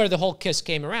 And this is where the whole KISS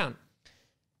came around.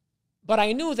 But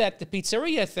I knew that the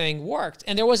pizzeria thing worked,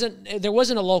 and there wasn't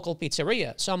a local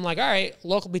pizzeria. So I'm like, all right,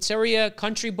 local pizzeria,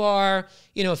 country bar,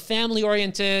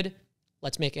 family-oriented.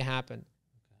 Let's make it happen.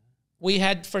 We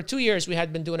had, for 2 years, we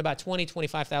had been doing about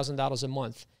 $25,000 a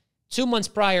month. 2 months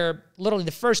prior, literally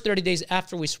the first 30 days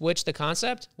after we switched the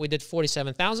concept, we did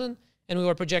 $47,000, and we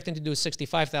were projecting to do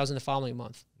 $65,000 the following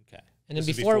month. Okay. And then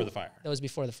before the fire. That was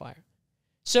before the fire.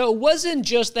 So it wasn't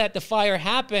just that the fire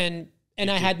happened and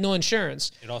I had no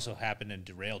insurance. It also happened and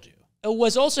derailed you. It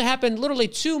was also happened literally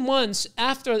 2 months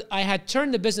after I had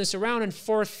turned the business around, and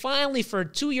finally for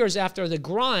 2 years after the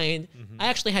grind, I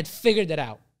actually had figured it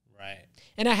out. Right.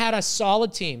 And I had a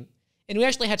solid team, and we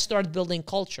actually had started building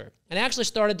culture, and I actually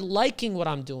started liking what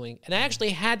I'm doing, and I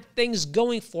actually had things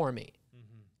going for me,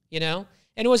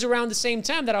 And it was around the same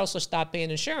time that I also stopped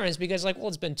paying insurance because,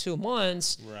 it's been 2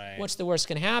 months. Right. What's the worst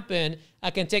can happen?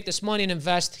 I can take this money and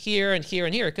invest here and here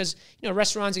and here because,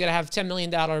 restaurants, you got to have $10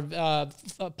 million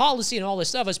policy and all this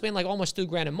stuff. I was paying almost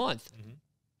 $2,000 a month.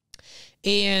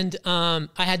 And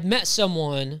I had met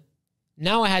someone.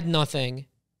 Now I had nothing.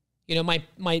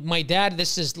 My dad,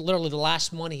 this is literally the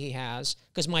last money he has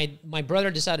because my brother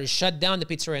decided to shut down the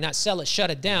pizzeria, not sell it, shut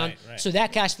it down. Right. So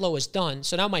that cash flow was done.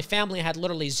 So now my family had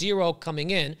literally 0 coming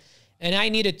in, and I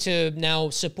needed to now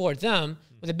support them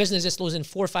with a business that's losing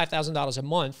 $4,000 or $5,000 a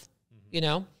month,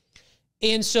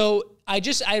 And so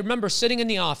I remember sitting in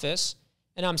the office,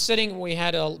 and we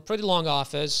had a pretty long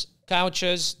office,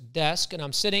 couches, desk, and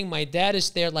I'm sitting, my dad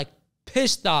is there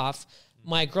pissed off.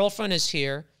 My girlfriend is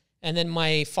here. And then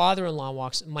my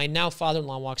now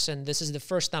father-in-law walks in. This is the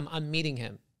first time I'm meeting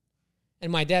him.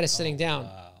 And my dad is sitting down.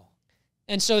 Wow.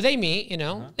 And so they meet,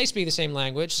 they speak the same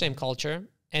language, same culture.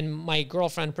 And my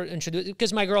girlfriend introduced,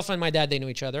 because my girlfriend and my dad, they knew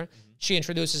each other. She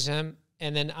introduces him.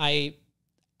 And then I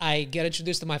get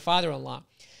introduced to my father-in-law.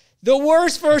 The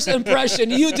worst first impression.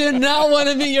 You do not want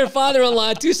to meet your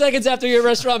father-in-law 2 seconds after your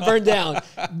restaurant burned down.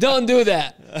 Don't do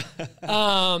that.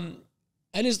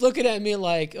 And he's looking at me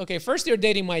like, okay, first you're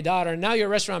dating my daughter, now your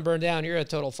restaurant burned down, you're a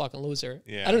total fucking loser.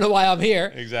 Yeah. I don't know why I'm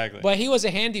here. Exactly. But he was a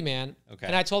handyman. Okay.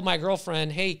 And I told my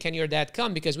girlfriend, hey, can your dad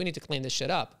come? Because we need to clean this shit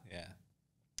up. Yeah.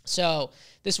 So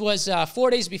this was 4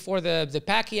 days before the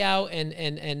Pacquiao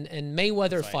and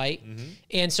Mayweather fight.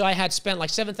 And so I had spent like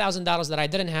 $7,000 that I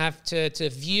didn't have to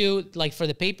view, like for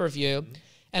the pay-per-view.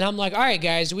 And I'm like, all right,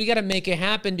 guys, we got to make it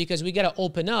happen because we got to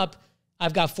open up.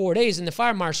 I've got 4 days. And the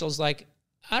fire marshal's like,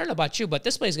 I don't know about you, but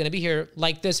this place is going to be here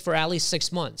like this for at least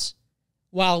 6 months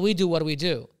while we do what we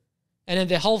do. And then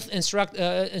the health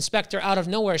inspector out of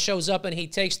nowhere shows up and he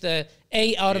takes the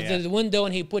A out of the window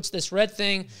and he puts this red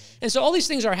thing. And so all these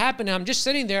things are happening. I'm just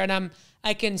sitting there and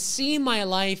I can see my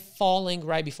life falling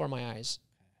right before my eyes.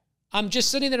 I'm just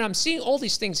sitting there and I'm seeing all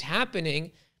these things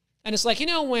happening. And it's like, you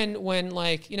know, when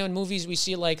like, you know, in movies we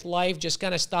see like life just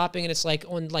kind of stopping and it's like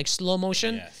on like slow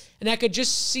motion. Yes. And I could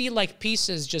just see like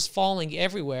pieces just falling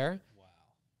everywhere. Wow.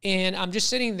 And I'm just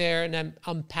sitting there and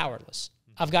I'm powerless.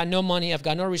 I've got no money. I've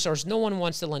got no resource. No one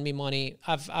wants to lend me money.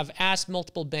 I've asked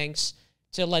multiple banks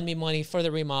to lend me money for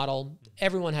the remodel.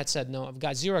 Everyone had said no. I've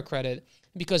got zero credit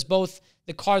because both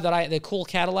the car the cool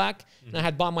Cadillac, and I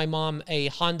had bought my mom a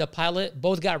Honda Pilot,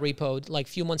 both got repoed like a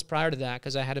few months prior to that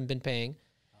because I hadn't been paying.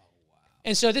 Oh, wow.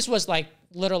 And so this was like,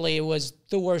 literally, it was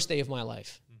the worst day of my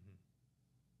life.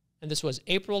 And this was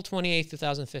April 28th,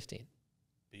 2015.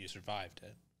 But you survived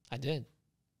it. I did.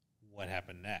 What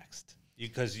happened next?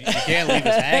 Because you can't leave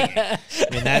us hanging. I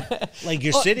mean, that, like,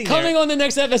 you're sitting there. Coming on the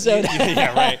next episode.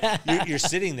 Yeah, right. You're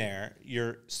sitting there.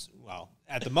 Well,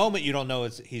 at the moment, you don't know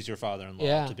he's your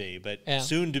father-in-law to be, but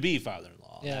soon to be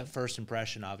father-in-law. Yeah. That first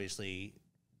impression, obviously,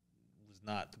 was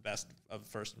not the best of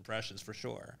first impressions for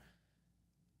sure.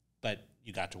 But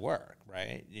you got to work,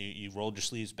 right? You rolled your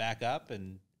sleeves back up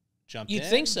and jumped in? You'd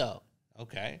think so.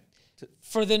 Okay.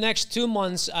 For the next 2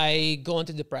 months, I go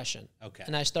into depression. Okay.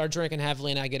 And I start drinking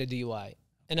heavily, and I get a DUI.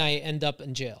 And I end up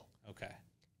in jail. Okay.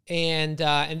 And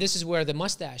this is where the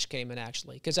mustache came in,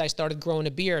 actually, because I started growing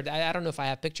a beard. I don't know if I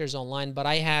have pictures online, but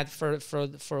I had, for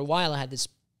a while, I had this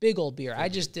big old beard. I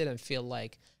just didn't feel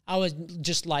like,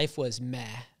 life was meh,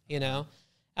 you know?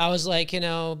 I was like, you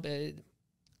know,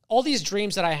 all these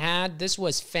dreams that I had, this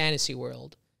was fantasy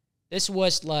world. This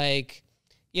was like,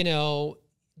 you know,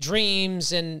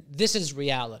 dreams, and this is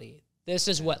reality. This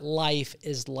is what life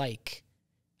is like.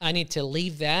 I need to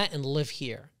leave that and live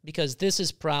here because this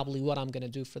is probably what I'm going to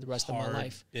do for the rest of my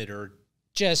life. Bitter.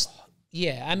 Just,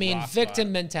 yeah. I mean,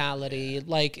 victim mentality.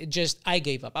 Like, just, I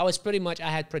gave up. I had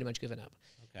pretty much given up.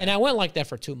 Okay. And I went like that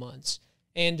for 2 months.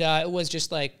 And it was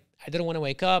just like, I didn't want to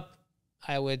wake up.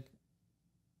 I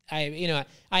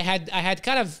had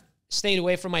kind of stayed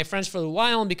away from my friends for a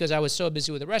while because I was so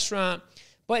busy with the restaurant.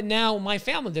 But now my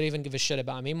family didn't even give a shit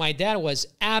about me. My dad was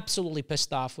absolutely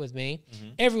pissed off with me.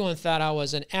 Everyone thought I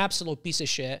was an absolute piece of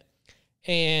shit.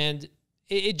 And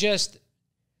it just,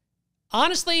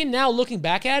 honestly, now looking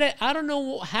back at it, I don't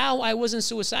know how I wasn't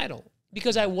suicidal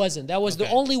because I wasn't. That was the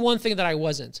only one thing that I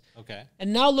wasn't. Okay.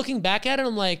 And now looking back at it,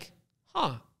 I'm like,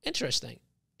 interesting.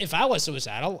 If I was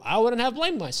suicidal, I wouldn't have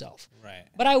blamed myself. Right.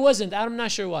 But I wasn't. I'm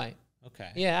not sure why.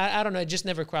 Okay. Yeah, I don't know. It just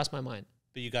never crossed my mind.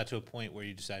 But you got to a point where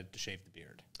you decided to shave the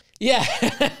beard. Yeah.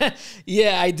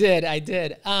 Yeah, I did.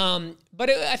 But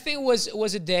I think it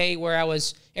was a day where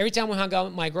every time we hung out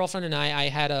with my girlfriend and I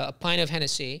had a pint of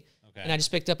Hennessy. Okay. And I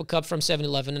just picked up a cup from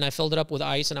 7-Eleven and I filled it up with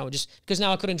ice and I would just, because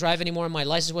now I couldn't drive anymore and my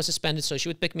license was suspended, so she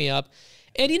would pick me up.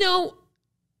 And, you know,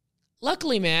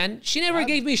 luckily, man, she never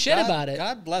gave me shit about it.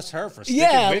 God bless her for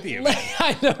sticking with you, man.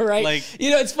 I know, right? Like,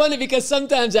 you know, it's funny because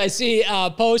sometimes I see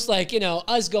posts like, you know,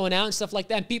 us going out and stuff like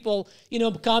that, and people, you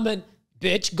know, comment,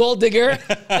 bitch, gold digger.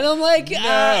 And I'm like,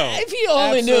 no, if you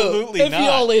only knew. If you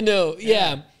only knew.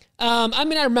 Yeah. I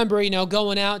mean, I remember, you know,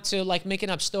 going out to, like, making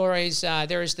up stories.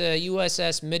 There's the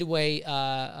USS Midway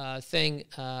thing.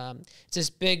 It's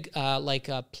this big,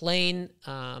 plane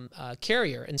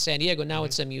carrier in San Diego. Now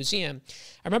it's a museum.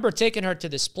 I remember taking her to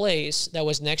this place that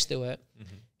was next to it.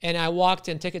 And I walked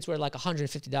in, tickets were like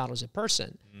 $150 a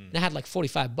person. And I had like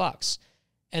 $45.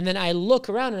 And then I look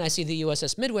around and I see the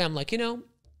USS Midway. I'm like, you know,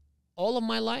 all of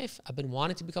my life, I've been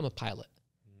wanting to become a pilot.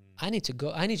 I need to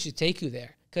go. I need to take you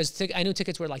there. Because I knew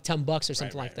tickets were like $10 or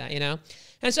something like that, you know?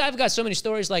 And so I've got so many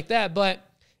stories like that. But,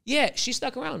 yeah, she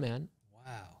stuck around, man.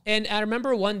 Wow. And I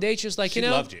remember one day she was like, you know.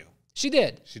 She loved you. She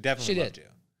did. She definitely loved you.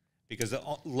 Because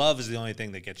love is the only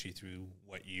thing that gets you through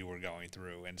what you were going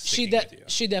through and sticking with you.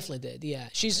 She definitely did, yeah.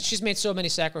 She's made so many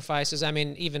sacrifices, I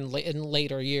mean, even in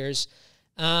later years.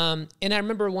 And I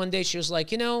remember one day she was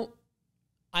like, you know,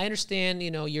 I understand,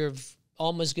 you know, you've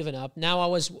almost given up. Now I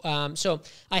was, so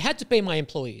I had to pay my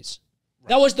employees. Right.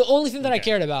 That was the only thing that I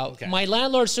cared about. Okay. My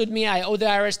landlord sued me. I owed the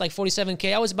IRS like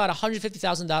 $47K. I was about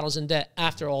 $150,000 in debt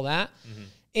after all that.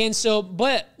 And so,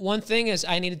 but one thing is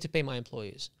I needed to pay my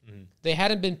employees. They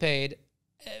hadn't been paid.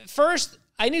 First,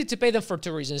 I needed to pay them for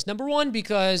two reasons. Number one,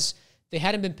 because they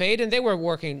hadn't been paid and they were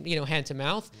working, hand to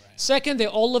mouth. Right. Second, they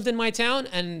all lived in my town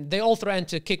and they all threatened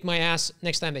to kick my ass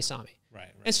next time they saw me. Right.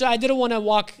 And so I didn't want to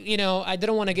walk, I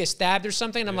didn't want to get stabbed or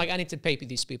something. And I'm like, I need to pay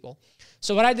these people.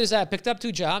 So what I did is I picked up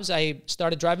two jobs. I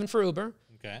started driving for Uber.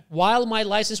 Okay. While my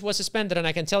license was suspended, and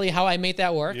I can tell you how I made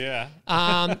that work. Yeah.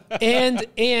 And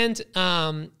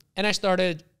I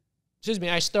started,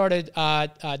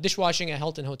 dishwashing at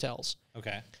Hilton hotels.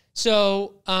 Okay.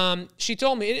 So she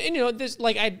told me, and this,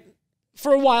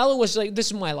 for a while it was like, this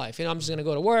is my life. I'm just gonna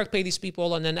go to work, pay these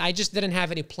people, and then I just didn't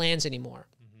have any plans anymore.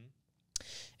 Mm-hmm.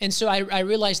 And so I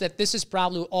realized that this is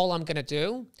probably all I'm gonna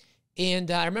do. And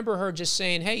I remember her just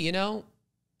saying, hey,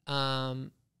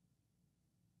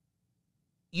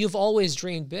 you've always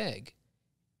dreamed big.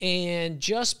 And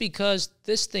just because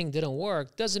this thing didn't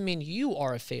work doesn't mean you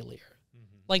are a failure.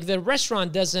 Mm-hmm. Like the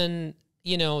restaurant doesn't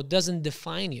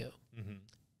define you. Mm-hmm.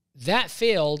 That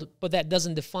failed, but that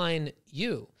doesn't define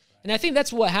you. Right. And I think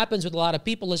that's what happens with a lot of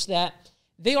people is that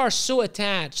they are so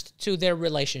attached to their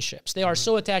relationships. They are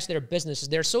so attached to their businesses.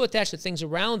 They're so attached to things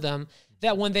around them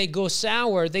that when they go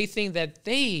sour, they think that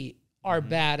they are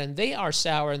bad and they are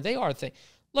sour and they are things.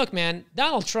 Look, man,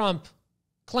 Donald Trump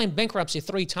claimed bankruptcy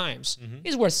 3 times. Mm-hmm.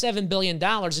 He's worth $7 billion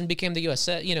and became the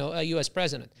U.S.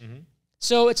 president. Mm-hmm.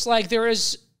 So it's like there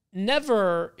is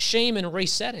never shame in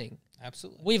resetting.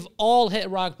 Absolutely. We've all hit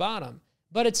rock bottom.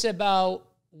 But it's about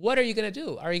what are you going to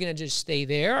do? Are you going to just stay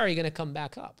there or are you going to come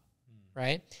back up?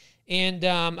 Right? And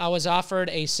I was offered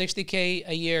a $60K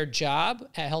a year job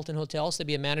at Hilton Hotels to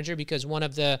be a manager because one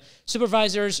of the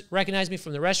supervisors recognized me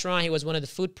from the restaurant. He was one of the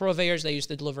food purveyors. They used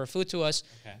to deliver food to us.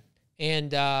 Okay.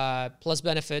 And plus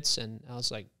benefits. And I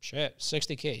was like, shit,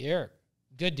 $60K a year.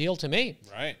 Good deal to me.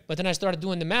 Right. But then I started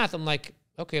doing the math. I'm like,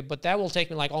 okay, but that will take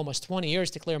me like almost 20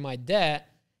 years to clear my debt.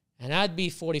 And I'd be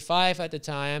 45 at the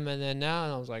time. And then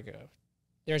now I was like,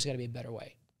 there's got to be a better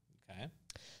way. Okay.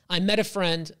 I met a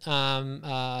friend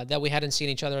that we hadn't seen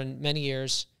each other in many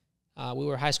years. We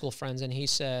were high school friends, and he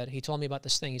told me about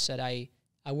this thing. He said, I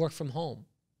work from home.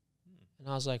 And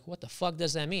I was like, what the fuck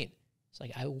does that mean? It's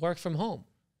like, I work from home.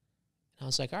 And I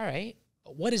was like, all right,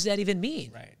 but what does that even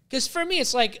mean? Right. Because for me,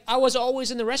 it's like I was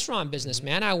always in the restaurant business,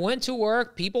 man. I went to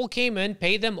work, people came in,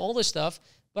 paid them all this stuff,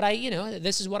 but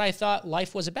this is what I thought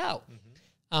life was about.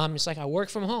 Mm-hmm. It's like I work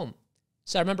from home.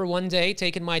 So I remember one day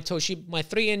taking my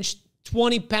 3-inch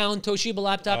 20-pound Toshiba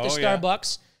laptop to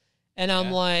Starbucks. Yeah. And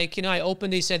I'm like, I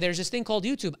opened it. He said, there's this thing called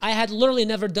YouTube. I had literally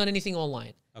never done anything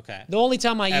online. Okay. The only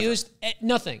time I used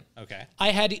nothing. Okay. I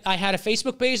had a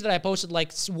Facebook page that I posted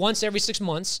like once every 6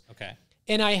 months. Okay.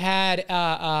 And I had,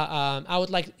 I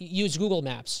would use Google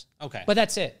Maps. Okay. But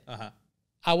that's it. Uh-huh.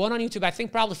 I went on YouTube, I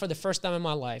think probably for the first time in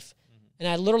my life. Mm-hmm. And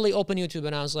I literally opened YouTube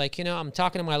and I was like, I'm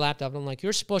talking to my laptop. And I'm like,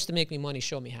 you're supposed to make me money.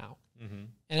 Show me how. Mm-hmm.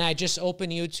 And I just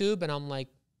opened YouTube and I'm like,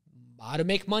 how to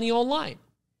make money online.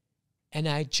 And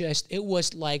it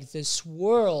was like this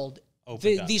world,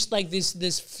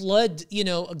 this flood,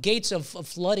 gates of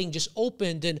flooding just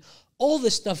opened and all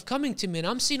this stuff coming to me. And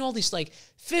I'm seeing all these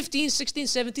 15, 16,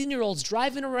 17-year-olds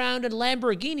driving around in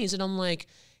Lamborghinis. And I'm like,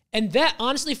 and that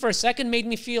honestly for a second made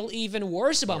me feel even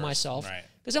worse about myself. Right.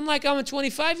 Because I'm like, I'm a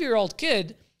 25-year-old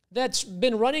kid that's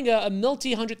been running a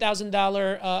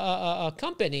multi-$100,000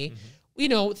 company,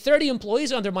 30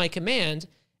 employees under my command.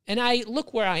 And I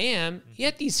look where I am,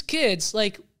 yet these kids,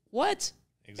 what?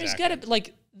 Exactly. There's got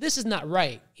to, this is not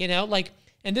right,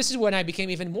 and this is when I became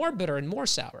even more bitter and more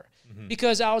sour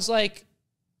because I was like,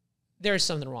 there's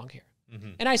something wrong here.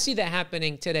 Mm-hmm. And I see that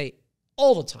happening today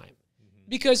all the time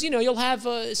because, you'll have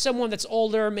someone that's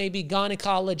older, maybe gone to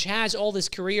college, has all these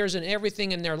careers and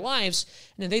everything in their lives,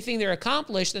 and then they think they're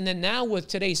accomplished. And then now with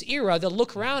today's era, they'll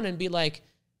look around and be like,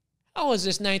 how is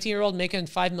this 19-year-old making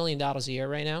 $5 million a year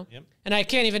right now? Yep. And I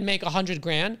can't even make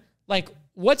 $100,000.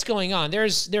 What's going on?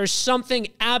 There's something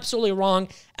absolutely wrong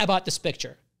about this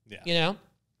picture. Yeah.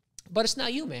 But it's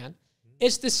not you, man.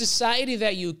 It's the society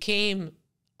that you came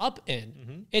up in.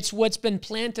 Mm-hmm. It's what's been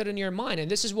planted in your mind. And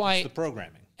this is why... It's the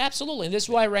programming. Absolutely. And this is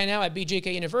why right now at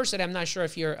BJKU University, I'm not sure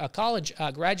if you're a college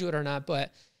graduate or not,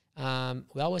 but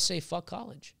we always say fuck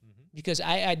college. Because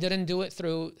I didn't do it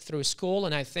through school,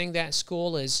 and I think that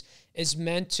school is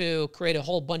meant to create a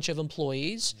whole bunch of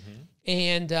employees. Mm-hmm.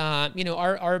 And,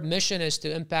 our mission is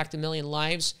to impact 1 million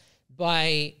lives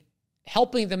by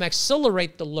helping them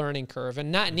accelerate the learning curve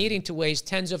and not needing to waste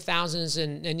tens of thousands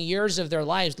and years of their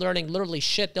lives learning literally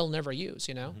shit they'll never use,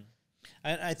 Mm-hmm.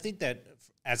 I think that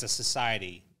as a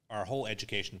society, our whole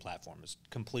education platform is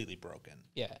completely broken.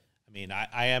 Yeah. I mean,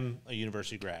 I am a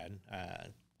university grad,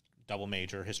 double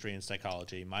major, history and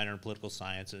psychology, minor in political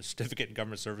science, and a certificate in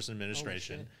government service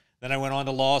administration. Then I went on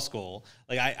to law school.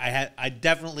 Like I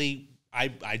definitely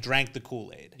drank the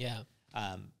Kool-Aid. Yeah.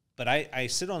 But I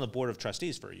sit on the board of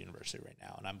trustees for a university right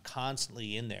now, and I'm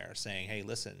constantly in there saying, hey,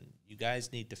 listen, you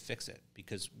guys need to fix it,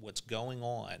 because what's going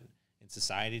on in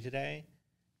society today,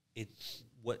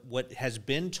 what has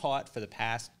been taught for the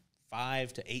past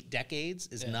 5 to 8 decades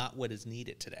is not what is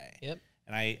needed today. Yep.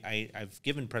 And I've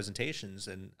given presentations,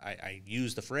 and I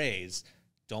use the phrase,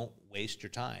 don't waste your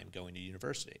time going to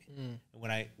university. And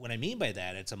what I mean by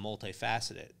that, it's a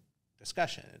multifaceted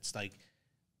discussion. It's like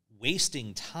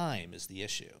wasting time is the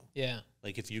issue. Yeah.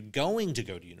 Like if you're going to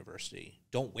go to university,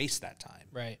 don't waste that time.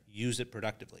 Right. Use it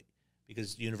productively,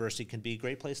 because university can be a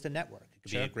great place to network. It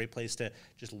can be a great place to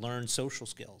just learn social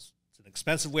skills. It's an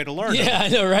expensive way to learn them. I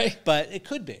know, right? But it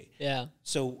could be. Yeah.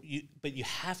 So you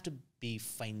have to be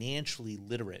financially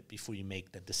literate before you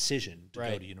make the decision to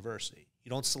go to university. You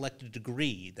don't select a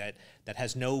degree that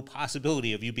has no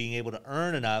possibility of you being able to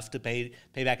earn enough to pay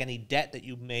back any debt that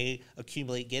you may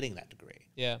accumulate getting that degree.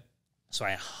 Yeah. So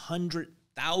I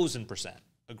 100,000%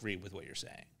 agree with what you're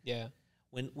saying. Yeah.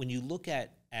 When you look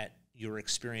at your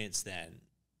experience, then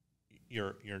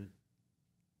your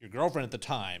girlfriend at the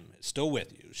time is still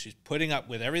with you. She's putting up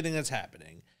with everything that's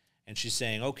happening, and she's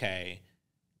saying, okay,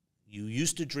 you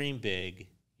used to dream big.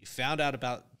 You found out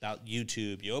about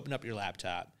YouTube. You opened up your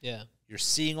laptop. Yeah. You're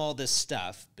seeing all this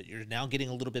stuff, but you're now getting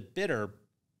a little bit bitter,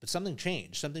 but something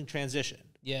changed, something transitioned.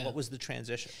 Yeah. What was the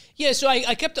transition? Yeah, so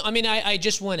I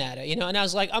just went at it, and I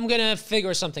was like, I'm going to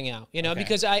figure something out,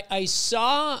 because I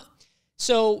saw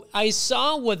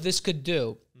what this could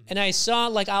do. And I saw,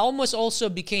 I almost also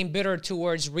became bitter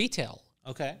towards retail.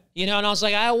 Okay. And I was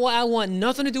like, I want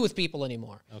nothing to do with people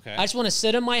anymore. Okay. I just want to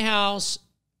sit in my house,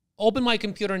 open my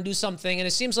computer and do something. And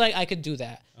it seems like I could do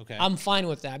that. Okay. I'm fine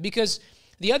with that. Because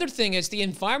the other thing is the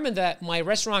environment that my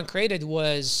restaurant created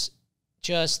was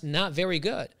just not very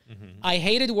good. I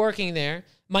hated working there.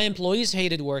 My employees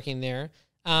hated working there.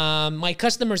 My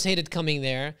customers hated coming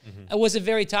there. It was a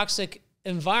very toxic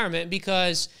environment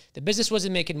because the business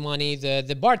wasn't making money.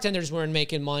 The bartenders weren't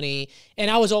making money. And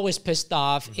I was always pissed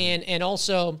off. And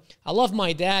also, I love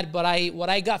my dad, but what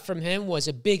I got from him was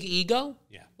a big ego.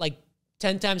 Yeah. Like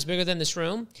 10 times bigger than this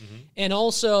room. And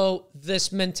also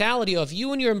this mentality of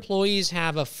you and your employees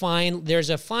there's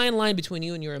a fine line between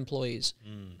you and your employees.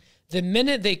 The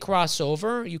minute they cross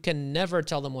over, you can never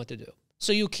tell them what to do.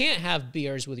 So you can't have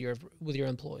beers with your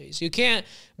employees. You can't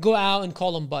go out and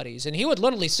call them buddies. And he would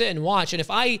literally sit and watch. And if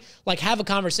I have a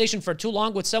conversation for too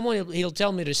long with someone, he'll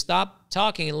tell me to stop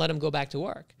talking and let him go back to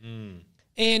work.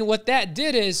 And what that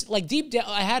did is, deep down,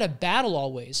 I had a battle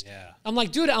always. Yeah. I'm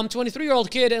like, dude, I'm a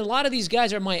 23-year-old kid, and a lot of these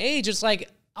guys are my age. It's like,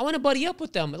 I want to buddy up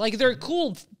with them. They're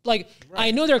cool.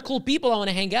 I know they're cool people. I want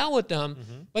to hang out with them.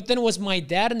 But then it was my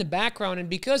dad in the background, and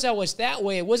because I was that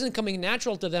way, it wasn't coming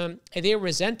natural to them, and they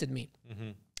resented me.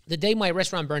 The day my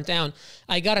restaurant burnt down,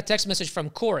 I got a text message from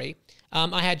Corey.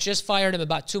 I had just fired him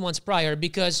about 2 months prior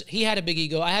because he had a big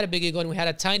ego. I had a big ego, and we had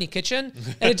a tiny kitchen,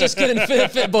 and it just couldn't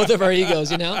fit both of our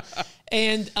egos,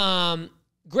 And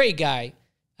great guy.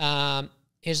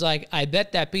 He's like, I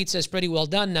bet that pizza is pretty well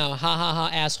done now. Ha, ha, ha,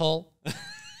 asshole.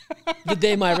 The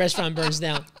day my restaurant burns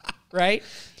down, right?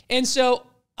 And so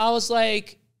I was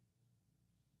like,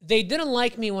 they didn't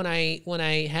like me when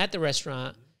I had the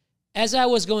restaurant. As I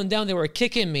was going down, they were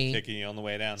kicking me. Kicking you on the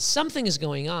way down. Something is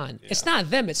going on. Yeah. It's not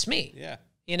them, it's me. Yeah.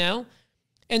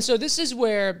 And so this is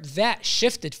where that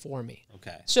shifted for me.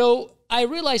 Okay. So I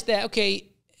realized that, okay,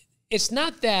 it's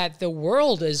not that the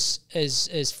world is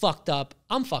fucked up.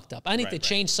 I'm fucked up. I need to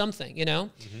change something,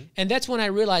 And that's when I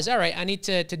realized, all right, I need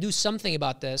to do something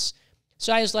about this.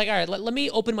 So I was like, all right, let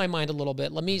me open my mind a little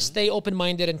bit. Let me stay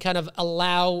open-minded and kind of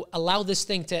allow this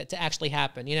thing to actually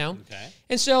happen, Okay.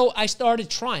 And so I started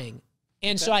trying.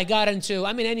 And so I got into,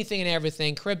 anything and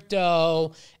everything,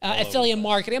 crypto, affiliate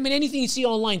marketing. Anything you see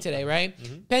online today, right?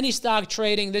 Penny stock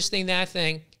trading, this thing, that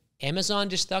thing. Amazon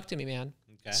just stuck to me, man.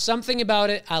 Okay. Something about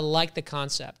it, I like the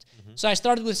concept. So I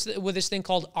started with this thing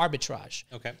called arbitrage.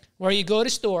 Okay. Where you go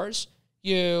to stores,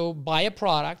 you buy a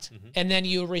product, and then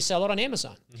you resell it on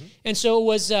Amazon. And so it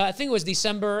was, I think it was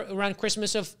December, around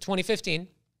Christmas of 2015.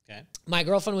 Okay. My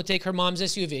girlfriend would take her mom's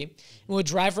SUV, and we would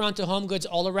drive around to Home Goods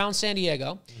all around San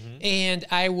Diego. And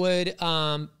I would,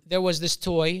 there was this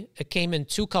toy. It came in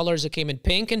 2 colors. It came in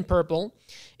pink and purple.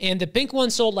 And the pink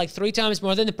one sold 3 times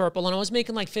more than the purple, and I was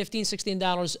making $15,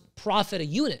 $16 profit a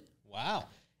unit. Wow.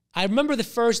 I remember the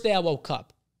first day I woke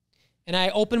up, and I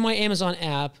opened my Amazon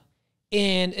app,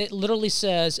 and it literally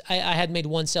says I had made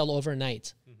 1 sale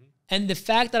overnight. And the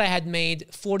fact that I had made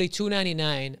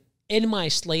 $42.99 in my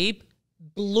sleep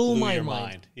blew my your mind.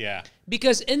 mind. Yeah.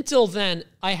 Because until then,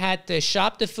 I had to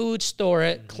shop the food, store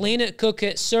it, clean it, cook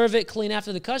it, serve it, clean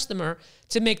after the customer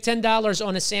to make $10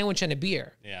 on a sandwich and a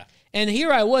beer. Yeah. And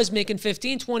here I was making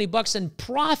 15, 20 bucks in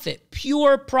profit,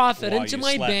 pure profit While into you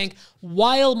my slept. bank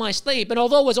while my sleep. And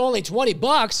although it was only 20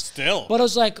 bucks, Still. but I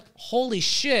was like, holy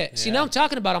shit. See, Yeah. now I'm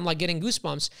talking about it, I'm like getting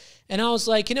goosebumps. And I was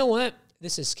like, you know what?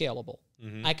 This is scalable.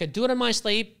 I could do it in my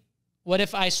sleep. What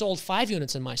if I sold 5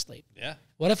 units in my sleep? Yeah.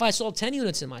 What if I sold 10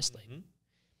 units in my sleep?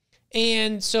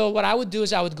 And so what I would do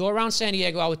is I would go around San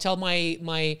Diego. I would tell my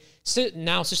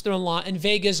now sister-in-law in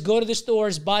Vegas, go to the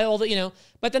stores, buy all the,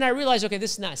 But then I realized, okay,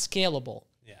 this is not scalable.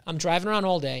 Yeah. I'm driving around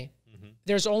all day.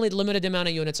 There's only a limited amount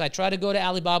of units. I try to go to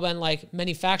Alibaba and like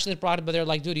manufacture the product, but they're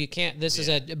like, dude, you can't. This is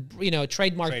a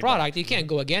trademark product. You can't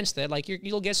go against it. Like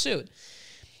you'll get sued.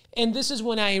 And this is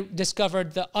when I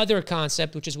discovered the other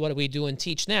concept, which is what we do and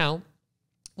teach now,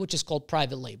 which is called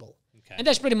private label. Okay. And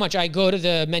that's pretty much, I go to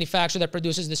the manufacturer that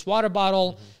produces this water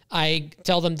bottle. I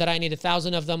tell them that I need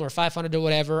 1,000 of them or 500 or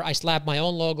whatever. I slap my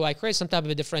own logo. I create some type of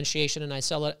a differentiation and I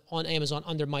sell it on Amazon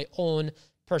under my own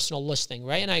personal listing,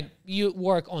 right? And you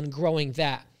work on growing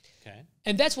that. Okay.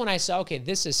 And that's when I saw, okay,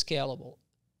 this is scalable.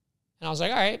 And I was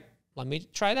like, all right, let me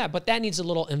try that. But that needs a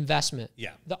little investment.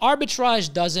 Yeah. The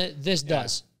arbitrage doesn't, this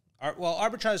does. Well,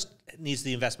 arbitrage needs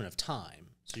the investment of time.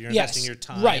 So you're investing your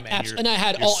time, right? And, and I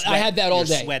had that all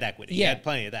day. Sweat equity. Yeah, you had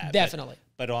plenty of that. Definitely.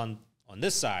 But on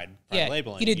this side, private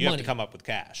labeling, you have to come up with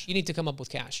cash. You need to come up with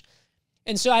cash.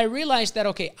 And so I realized that,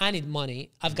 okay, I need money.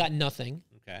 I've got nothing.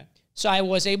 Okay. So I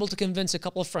was able to convince a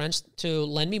couple of friends to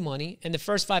lend me money. And the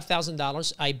first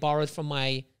 $5,000 I borrowed from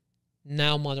my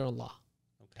now mother-in-law.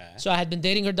 Okay. So I had been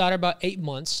dating her daughter about 8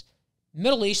 months.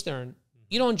 Middle Eastern,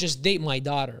 you don't just date my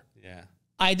daughter. Yeah.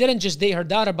 I didn't just date her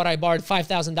daughter, but I borrowed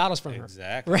 $5,000 from her.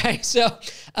 Exactly. Right? So,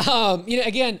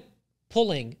 again,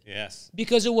 pulling. Yes.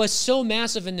 Because it was so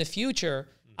massive in the future,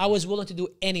 I was willing to do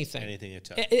anything. Anything it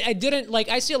took. I didn't,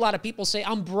 I see a lot of people say,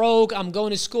 I'm broke, I'm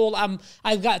going to school,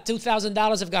 I've got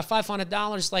 $2,000, I've got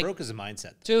 $500. Like, broke is a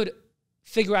mindset. Dude,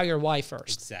 figure out your why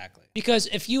first. Exactly. Because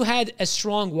if you had a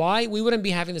strong why, we wouldn't be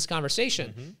having this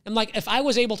conversation. I'm like, if I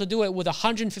was able to do it with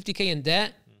 $150K in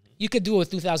debt, you could do it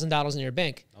with $2,000 in your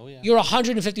bank. Oh, yeah. You're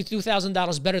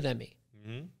 $152,000 better than me.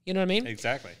 You know what I mean?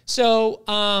 Exactly. So,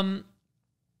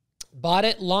 bought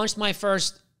it, launched my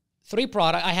first 3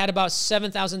 products. I had about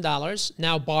 $7,000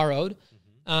 now borrowed.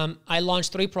 I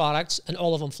launched 3 products and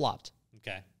all of them flopped.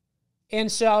 Okay.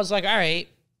 And so I was like, all right,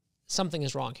 something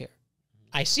is wrong here.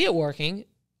 I see it working.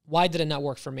 Why did it not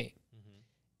work for me?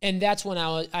 And that's when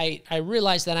I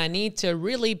realized that I need to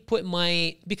really put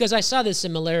because I saw this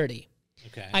similarity.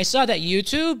 Okay. I saw that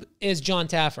YouTube is John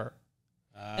Taffer.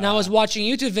 And I was watching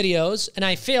YouTube videos and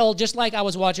I failed just like I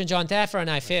was watching John Taffer and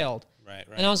I failed. Right.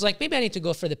 And I was like, maybe I need to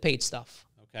go for the paid stuff.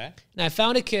 Okay. And I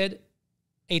found a kid,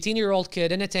 18-year-old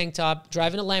kid in a tank top,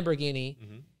 driving a Lamborghini.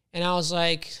 And I was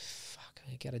like, fuck,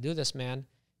 I got to do this, man.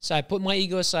 So I put my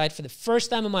ego aside for the first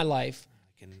time in my life.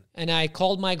 And I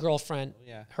called my girlfriend,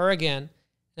 her again.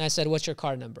 And I said, what's your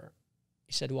card number?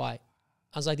 She said, why?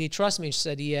 I was like, do you trust me? She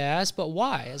said, yes, but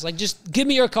why? I was like, just give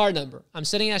me your card number. I'm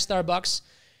sitting at Starbucks,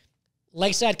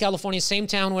 Lakeside, California, same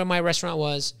town where my restaurant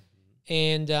was.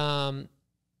 And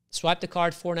swiped the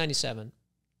card, $4.97.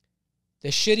 The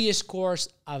shittiest course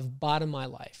I've bought in my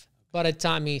life. But it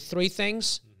taught me 3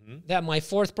 things that my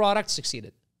 4th product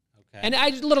succeeded. Okay. And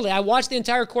I watched the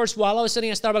entire course while I was sitting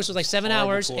at Starbucks. It was like 7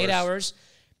 hours, 8 hours.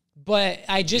 But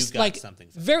I just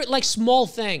very small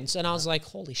things. And I was like,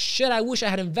 holy shit, I wish I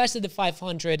had invested the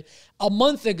 $500 a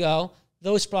month ago.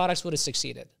 Those products would have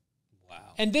succeeded. Wow.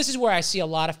 And this is where I see a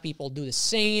lot of people do the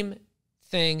same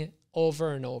thing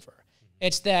over and over.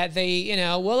 It's that they,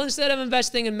 instead of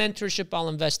investing in mentorship, I'll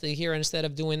invest in here. Instead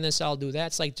of doing this, I'll do that.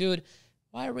 It's like, dude,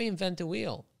 why reinvent the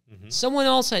wheel? Someone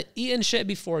else had eaten shit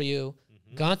before you,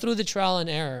 gone through the trial and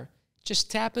error. Just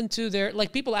tap into their,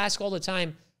 people ask all the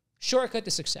time, shortcut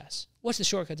to success. What's the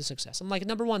shortcut to success? I'm like,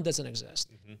 number 1, doesn't exist.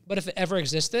 But if it ever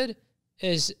existed,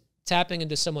 is tapping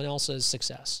into someone else's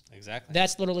success. Exactly.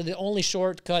 That's literally the only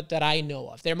shortcut that I know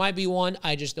of. There might be one,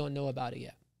 I just don't know about it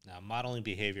yet. Now, modeling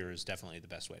behavior is definitely the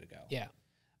best way to go. Yeah.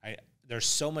 There's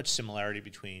so much similarity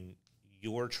between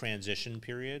your transition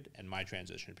period and my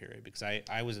transition period because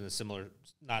I was in a similar,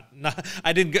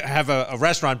 I didn't have a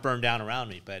restaurant burned down around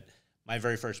me, but my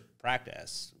very first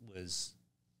practice was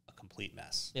a complete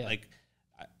mess. Yeah.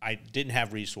 I didn't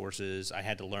have resources. I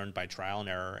had to learn by trial and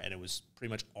error, and it was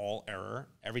pretty much all error.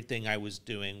 Everything I was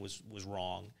doing was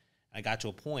wrong. I got to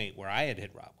a point where I had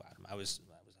hit rock bottom. I was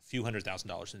a few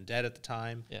 $100,000 in debt at the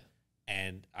time,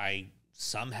 and I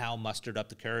somehow mustered up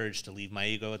the courage to leave my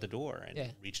ego at the door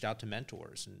and reached out to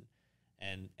mentors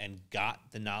and got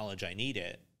the knowledge I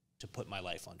needed to put my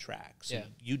life on track. So Yeah.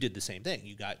 you did the same thing.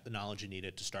 You got the knowledge you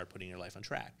needed to start putting your life on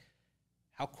track.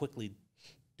 How quickly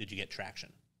did you get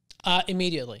traction?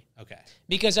 Immediately. Okay.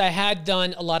 Because I had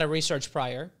done a lot of research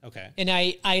prior. Okay. And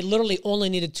I literally only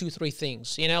needed 2-3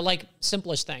 things, you know, like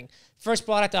simplest thing. First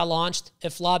product I launched,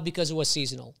 it flopped because it was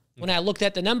seasonal. When I looked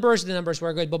at the numbers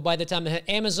were good, but by the time I hit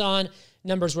Amazon,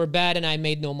 numbers were bad and I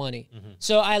made no money.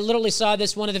 So I literally saw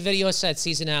this, one of the videos said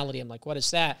seasonality. I'm like, what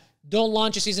is that? Don't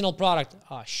launch a seasonal product.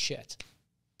 Oh, shit.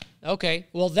 Okay,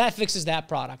 well, that fixes that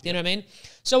product. You know what I mean?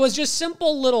 So it was just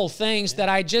simple little things that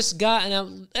I just got,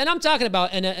 and I'm talking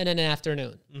about in an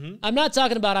afternoon. I'm not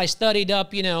talking about I studied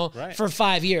up, you know, for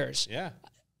 5 years. Yeah.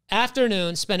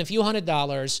 Afternoon, spent a few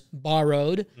 $100s,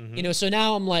 borrowed, you know, so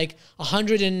now I'm like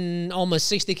 100 and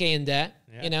almost 60K in debt,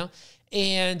 you know,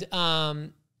 and,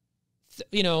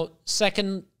 you know,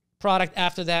 second product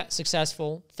after that,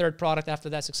 successful, third product after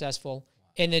that, successful,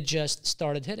 and it just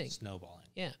started hitting. Snowballing.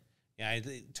 Yeah. Yeah,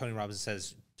 Tony Robbins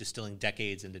says distilling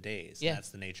decades into days. Yeah. That's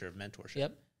the nature of mentorship.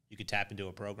 Yep. You could tap into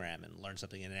a program and learn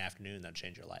something in an afternoon that'll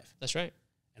change your life. That's right.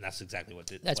 And that's exactly what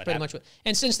did. That's what pretty happened. much what.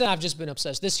 And since then, I've just been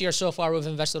obsessed. This year so far, we've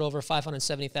invested over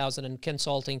 $570,000 in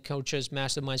consulting, coaches,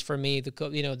 masterminds for me, the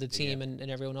team, and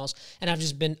everyone else. And I've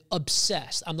just been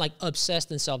obsessed. I'm like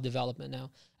obsessed in self-development now.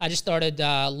 I just started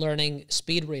learning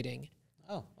speed reading.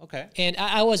 Oh, okay. And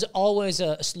I was always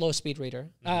a slow speed reader,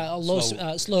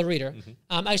 slow reader.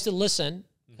 I used to listen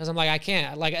because I'm like, I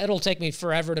can't. Like, it'll take me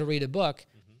forever to read a book.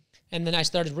 And then I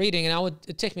started reading, and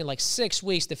it'd take me like 6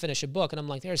 weeks to finish a book. And I'm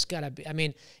like, there's got to be, I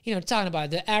mean, you know, talking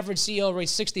about the average CEO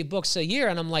reads 60 books a year.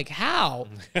 And I'm like, how?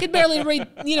 I could barely read,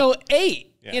 you know,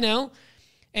 8, you know?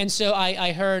 And so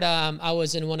I heard, I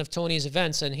was in one of Tony's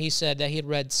events, and he said that he had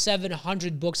read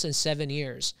 700 books in 7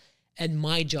 years. And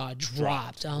my jaw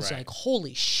dropped. I was like,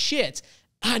 holy shit,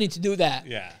 I need to do that.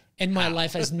 Yeah. And my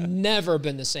life has never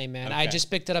been the same, man. I just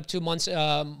picked it up 2 months,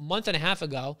 month and a half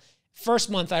ago. First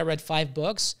month, I read 5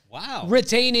 books. Wow.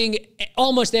 Retaining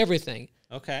almost everything.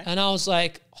 Okay. And I was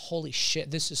like, holy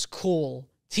shit, this is cool.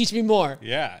 Teach me more.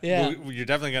 Yeah. Yeah. You're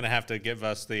definitely going to have to give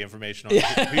us the information on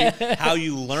how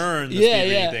you learn the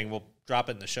speed reading thing. We'll drop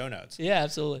it in the show notes. Yeah,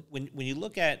 absolutely. When you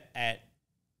look at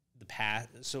the path,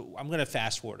 so I'm going to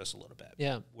fast forward us a little bit.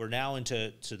 Yeah. We're now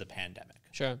into the pandemic.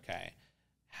 Sure. Okay.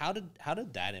 How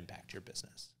did that impact your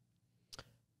business?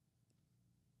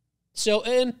 So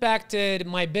it impacted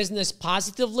my business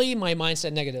positively, my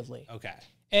mindset negatively. Okay.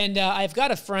 And I've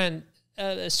got a friend,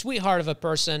 a sweetheart of a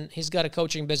person. He's got a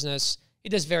coaching business. He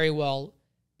does very well.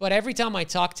 But every time I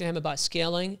talk to him about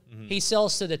scaling, he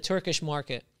sells to the Turkish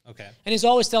market. Okay. And he's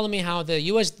always telling me how the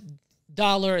U.S.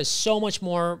 dollar is so much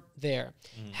more there,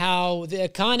 how the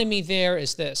economy there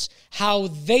is this, how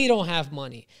they don't have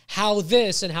money, how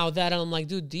this and how that. And I'm like,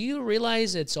 dude, do you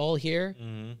realize it's all here?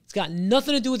 It's got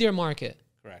nothing to do with your market.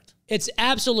 Correct. It's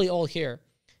absolutely all here.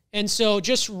 And so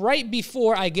just right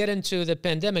before I get into the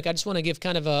pandemic, I just want to give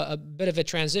kind of a bit of a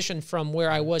transition from where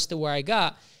I was to where I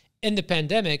got in the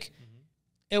pandemic.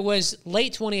 It was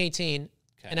late 2018,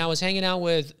 and I was hanging out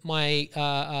with my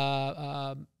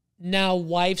now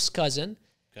wife's cousin.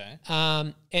 Okay.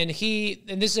 And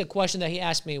this is a question that he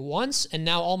asked me once, and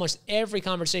now almost every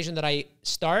conversation that I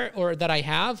start or that I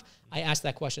have, I ask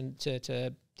that question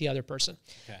to the other person.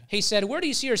 Okay. He said, where do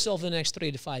you see yourself in the next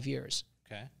 3 to 5 years?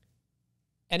 Okay.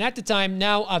 And at the time,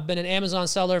 now I've been an Amazon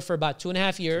seller for about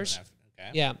 2.5 years.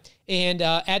 Okay. Yeah. And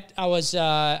I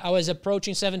was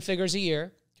approaching 7 figures a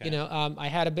year. Okay. You know, I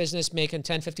had a business making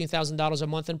 $10,000, $15,000 a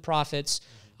month in profits.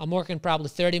 I'm working probably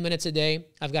 30 minutes a day.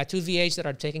 I've got 2 VAs that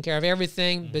are taking care of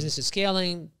everything. Business is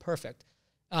scaling. Perfect.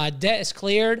 Debt is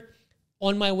cleared.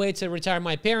 On my way to retire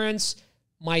my parents.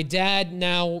 My dad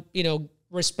now, you know,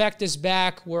 respect is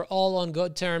back. We're all on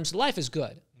good terms. Life is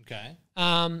good. Okay.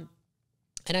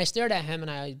 And I stared at him,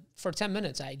 and for 10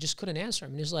 minutes, I just couldn't answer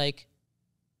him. And he's like,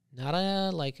 not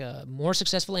a more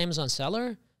successful Amazon seller?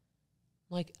 I'm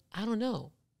like, I don't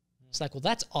know. It's like, well,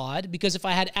 that's odd, because if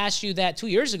I had asked you that 2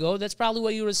 years ago, that's probably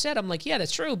what you would have said. I'm like, yeah,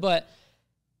 that's true, but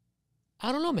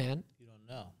I don't know, man. You don't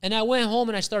know. And I went home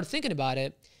and I started thinking about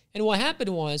it. And what happened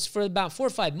was, for about 4 or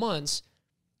 5 months,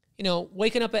 you know,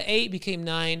 waking up at 8 became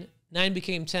 9, 9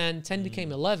 became 10, 10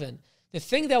 became 11. The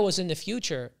thing that was in the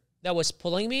future that was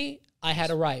pulling me, I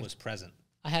had arrived. Was present.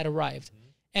 I had arrived.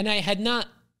 And I had not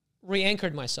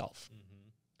re-anchored myself.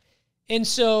 And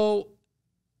so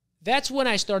that's when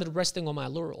I started resting on my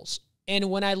laurels. And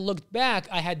when I looked back,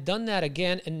 I had done that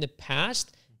again in the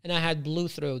past, and I had blew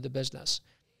through the business.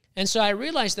 And so I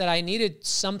realized that I needed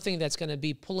something that's going to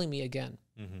be pulling me again.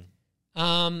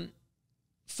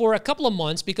 for a couple of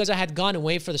months, because I had gone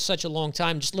away for such a long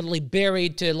time, just literally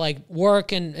buried to like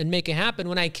work and make it happen.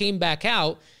 When I came back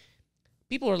out,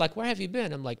 people were like, where have you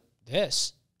been? I'm like,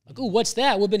 this. Like, ooh, what's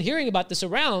that? We've been hearing about this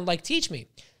around. Like, teach me.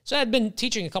 So I had been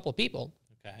teaching a couple of people.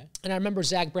 Okay. And I remember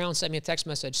Zach Brown sent me a text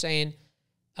message saying,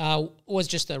 it was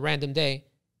just a random day,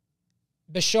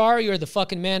 Bashar, you're the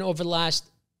fucking man. Over the last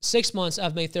 6 months,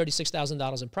 I've made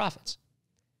 $36,000 in profits.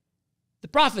 The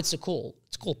profits are cool.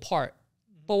 It's a cool part.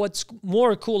 But what's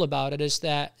more cool about it is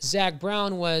that Zach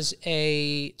Brown was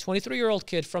a 23-year-old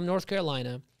kid from North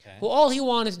Carolina who all he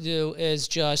wanted to do is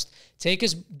just take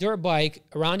his dirt bike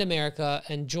around America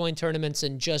and join tournaments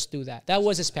and just do that. That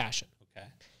was his passion. Okay.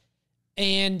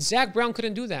 And Zach Brown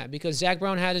couldn't do that because Zach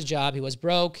Brown had his job. He was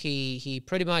broke. He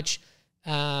pretty much,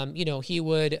 he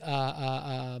would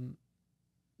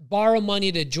borrow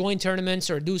money to join tournaments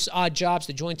or do odd jobs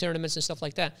to join tournaments and stuff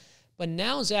like that. But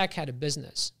now Zach had a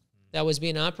business that was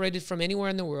being operated from anywhere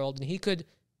in the world, and he could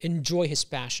enjoy his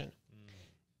passion.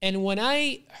 And when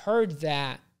I heard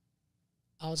that,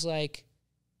 I was like,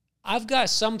 I've got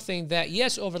something that,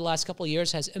 yes, over the last couple of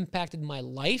years has impacted my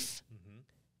life,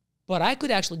 but I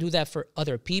could actually do that for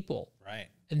other people. Right.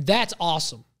 And that's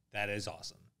awesome. That is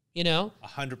awesome. You know?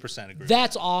 100% agree.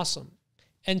 That's awesome.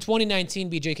 And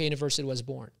 2019, BJK University was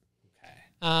born.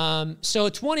 So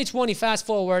 2020, fast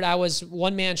forward, I was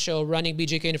one-man show running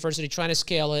BJK University, trying to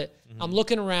scale it. I'm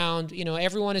looking around,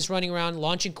 everyone is running around,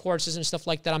 launching courses and stuff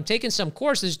like that. I'm taking some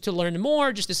courses to learn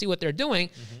more, just to see what they're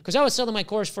doing, because I was selling my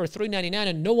course for $3.99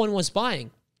 and no one was buying.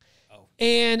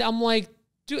 And I'm like,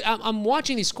 dude, I'm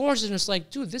watching these courses and it's like,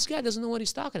 dude, this guy doesn't know what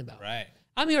he's talking about. Right.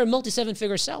 I'm here a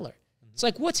multi-7-figure seller. It's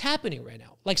like, what's happening right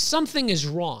now? Like, something is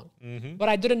wrong. But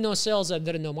I didn't know sales. I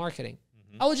didn't know marketing.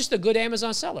 I was just a good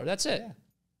Amazon seller. That's it. Yeah.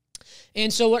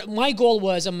 And so what my goal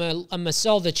was, I'm gonna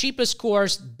sell the cheapest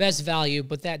course, best value,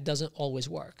 but that doesn't always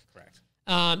work. Correct.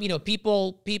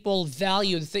 People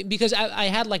value the thing, because I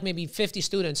had like maybe 50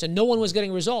 students and no one was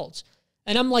getting results.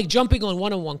 And I'm like jumping on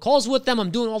one-on-one calls with them.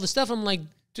 I'm doing all this stuff. I'm like,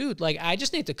 dude, like, I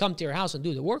just need to come to your house and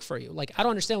do the work for you. Like, I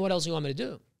don't understand what else you want me to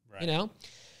do. Right.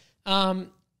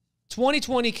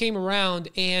 2020 came around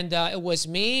and it was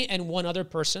me and one other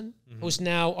person who's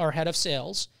now our head of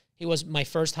sales. He was my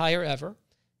first hire ever.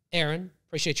 Aaron,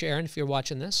 appreciate you, Aaron, if you're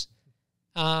watching this.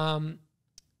 And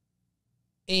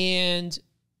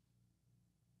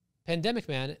pandemic,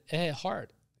 man, it hit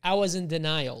hard. I was in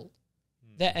denial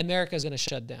that America is going to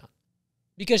shut down.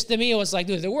 Because to me, it was like,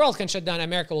 dude, the world can shut down.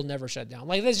 America will never shut down.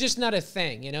 Like, that's just not a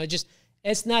thing,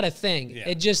 it's not a thing. Yeah.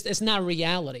 It's not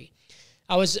reality.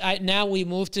 Now we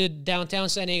moved to downtown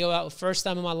San Diego, first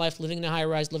time in my life living in a high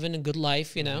rise, living a good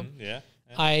life, Yeah.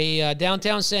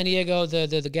 Downtown San Diego,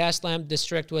 the gas lamp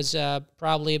district was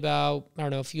probably about, I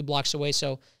don't know, a few blocks away.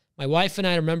 So my wife and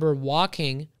I remember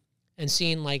walking and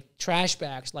seeing like trash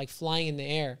bags like flying in the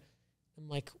air. I'm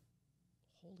like,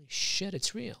 holy shit,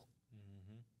 it's real.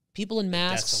 People in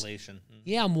masks. Desolation.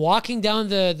 Yeah, I'm walking down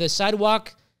the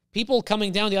sidewalk, people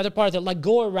coming down the other part that like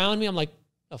go around me. I'm like,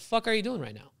 the fuck are you doing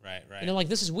right now? Right. Like,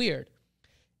 this is weird.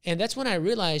 And that's when I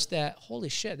realized that, holy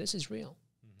shit, this is real.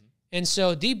 And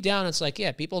so deep down, it's like,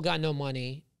 yeah, people got no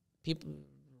money.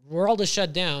 World is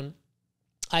shut down.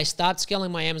 I stopped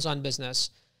scaling my Amazon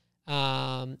business.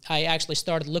 I actually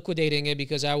started liquidating it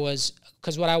because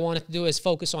what I wanted to do is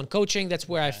focus on coaching. That's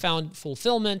where I found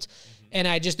fulfillment. And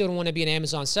I just didn't want to be an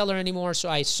Amazon seller anymore. So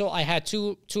I had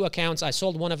two accounts. I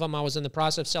sold one of them. I was in the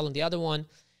process of selling the other one.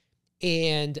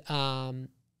 And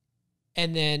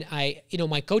then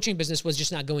my coaching business was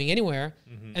just not going anywhere.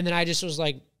 And then I just was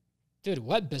like, dude,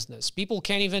 what business? People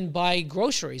can't even buy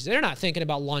groceries. They're not thinking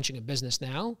about launching a business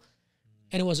now.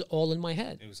 And it was all in my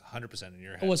head. It was 100% in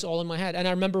your head. It was all in my head. And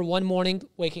I remember one morning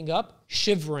waking up,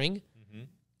 shivering.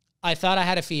 I thought I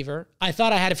had a fever. I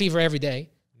thought I had a fever every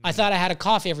day. I thought I had a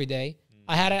cough every day.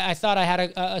 I thought I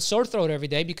had a sore throat every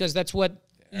day, because that's what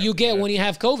you get when you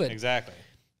have COVID. Exactly.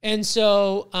 And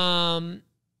so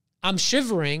I'm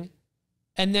shivering.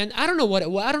 And then I don't know what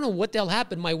the hell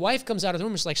happened. My wife comes out of the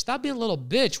room and is like, stop being a little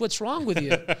bitch. What's wrong with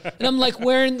you? And I'm like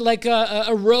wearing like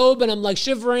a robe and I'm like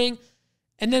shivering.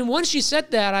 And then once she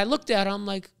said that, I looked at her. I'm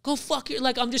like, go fuck you.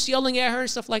 Like, I'm just yelling at her and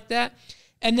stuff like that.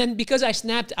 And then because I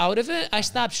snapped out of it, I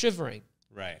stopped shivering.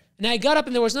 Right. And I got up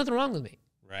and there was nothing wrong with me.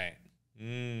 Right.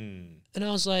 And I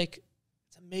was like,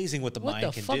 it's amazing what the mind can do.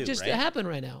 What the fuck just happened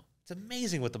right now? It's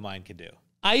amazing what the mind can do.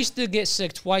 I used to get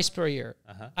sick twice per year.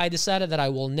 I decided that I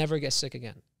will never get sick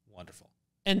again. Wonderful.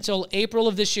 Until April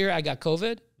of this year, I got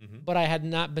COVID, but I had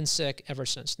not been sick ever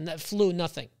since. Flu,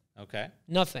 nothing. Okay.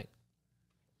 Nothing.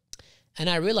 And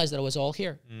I realized that it was all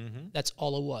here. That's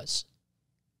all it was.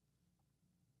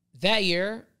 That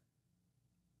year,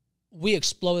 we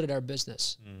exploded our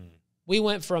business. We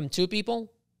went from 2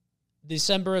 people.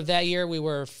 December of that year, we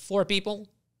were 4 people.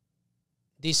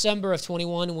 December of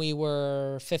 21, we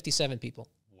were 57 people.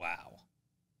 Wow.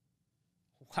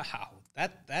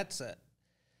 That's a.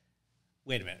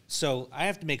 Wait a minute. So I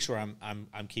have to make sure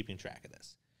I'm keeping track of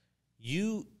this.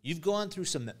 You've gone through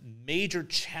some major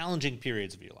challenging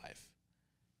periods of your life.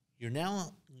 You're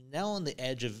now on the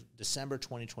edge of December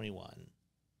 2021.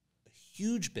 A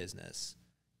huge business,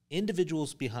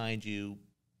 individuals behind you,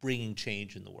 bringing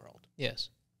change in the world. Yes.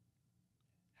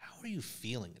 How are you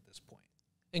feeling at this point?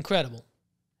 Incredible.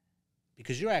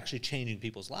 Because you're actually changing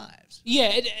people's lives.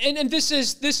 Yeah, and this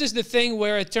is the thing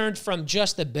where it turned from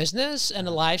just a business and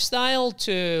a lifestyle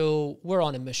to we're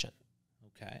on a mission.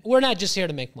 Okay. We're not just here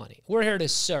to make money. We're here to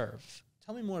serve.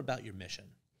 Tell me more about your mission.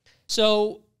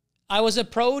 So I was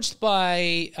approached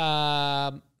by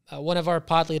one of our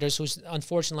pod leaders who's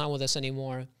unfortunately not with us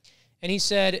anymore. And he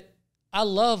said, I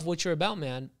love what you're about,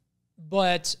 man,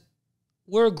 but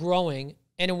we're growing.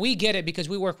 And we get it because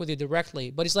we work with you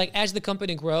directly. But it's like, as the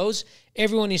company grows,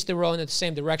 everyone needs to row in the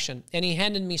same direction. And he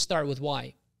handed me Start With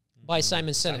Why by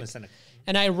Simon Sinek.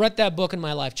 And I read that book and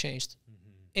my life changed.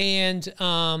 And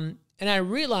I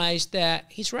realized that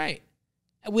he's right.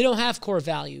 We don't have core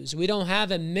values. We don't have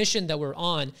a mission that we're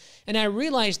on. And I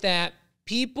realized that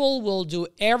people will do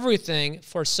everything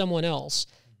for someone else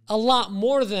a lot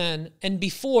more than and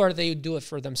before they do it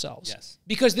for themselves. Yes.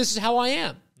 Because this is how I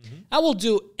am. I will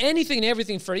do anything and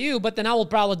everything for you, but then I will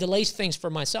probably delay things for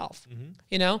myself,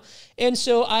 you know? And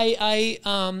so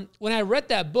when I read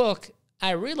that book,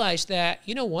 I realized that,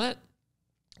 you know what?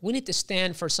 We need to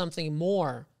stand for something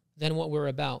more than what we're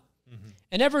about.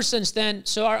 And ever since then,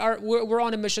 so we're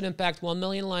on a mission to impact 1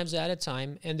 million lives at a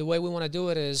time. And the way we want to do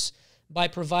it is by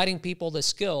providing people the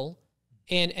skill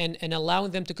and allowing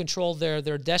them to control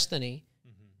their destiny.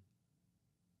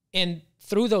 And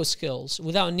through those skills,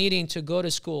 without needing to go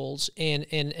to schools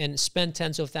and spend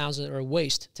tens of thousands or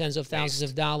waste tens of thousands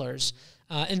of dollars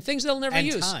and things they'll never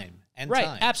use. And right,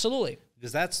 time. Absolutely.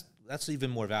 Because that's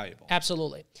even more valuable.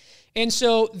 Absolutely. And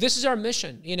so this is our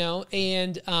mission, you know,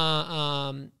 and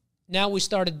now we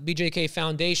started BJK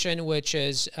Foundation, which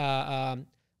is on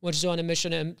a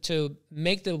mission to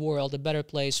make the world a better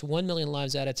place, 1 million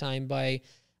lives at a time by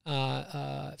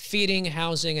feeding,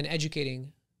 housing, and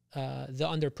educating the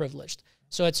underprivileged.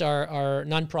 So it's our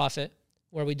nonprofit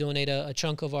where we donate a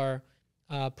chunk of our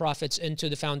profits into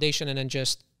the foundation and then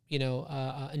just, you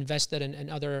know, invest it in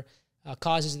other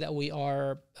causes that we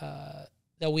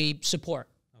support,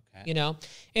 you know?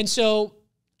 And so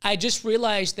I just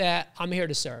realized that I'm here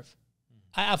to serve.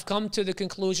 I've come to the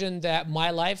conclusion that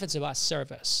my life is about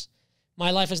service.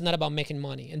 My life is not about making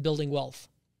money and building wealth.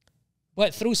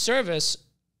 But through service,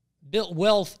 build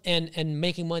wealth and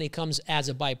making money comes as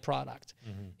a byproduct.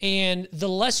 And the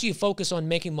less you focus on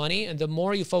making money and the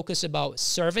more you focus about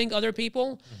serving other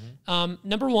people,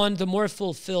 number one, the more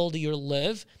fulfilled you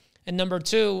live. And number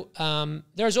two,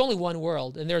 there's only one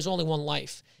world and there's only one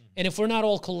life. And if we're not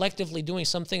all collectively doing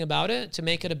something about it to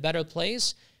make it a better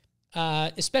place,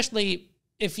 especially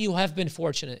if you have been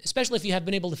fortunate, especially if you have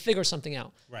been able to figure something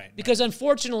out. Right. Because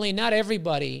unfortunately, not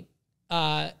everybody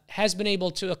has been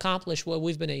able to accomplish what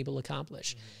we've been able to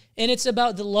accomplish. And it's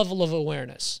about the level of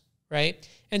awareness, right?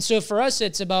 And so for us,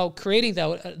 it's about creating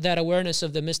that awareness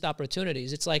of the missed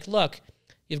opportunities. It's like, look,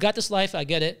 you've got this life, I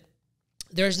get it.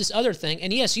 There's this other thing,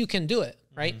 and yes, you can do it,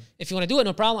 right? If you want to do it,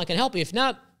 no problem, I can help you. If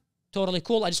not, totally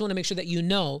cool. I just want to make sure that you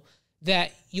know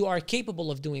that you are capable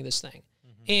of doing this thing.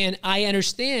 And I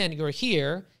understand you're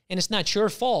here, and it's not your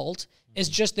fault. It's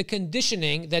just the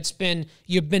conditioning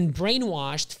you've been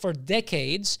brainwashed for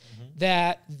decades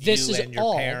that this is all. You and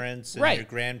your parents and your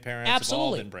grandparents have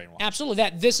all been brainwashed. Absolutely.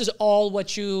 That this is all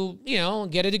what you know,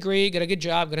 get a degree, get a good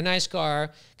job, get a nice car,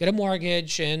 get a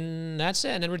mortgage, and that's it.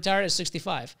 And then retire at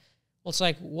 65. Well, it's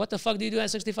like, what the fuck do you do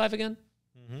at 65 again?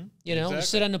 You know, you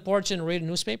sit on the porch and read a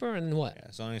newspaper and what? Yeah,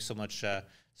 there's only so much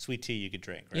sweet tea you could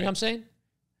drink, right? You know what I'm saying?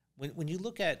 When you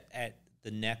look at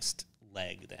the next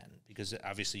leg then, because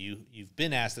obviously you've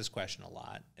been asked this question a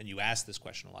lot, and you asked this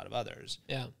question a lot of others.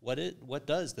 Yeah. What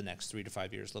does the next 3 to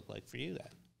 5 years look like for you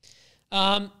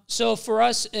then? So for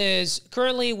us is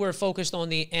currently we're focused on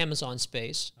the Amazon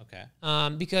space.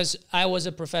 Okay. Because I was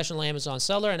a professional Amazon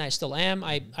seller and I still am.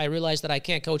 I realized that I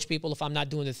can't coach people if I'm not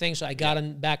doing the thing, so I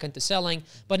got back into selling.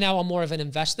 But now I'm more of an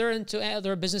investor into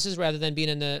other businesses rather than being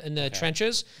in the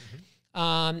trenches.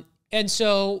 And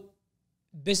so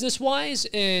business-wise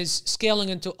is scaling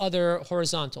into other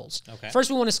horizontals. Okay. First,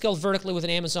 we want to scale vertically with an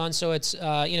Amazon. So it's,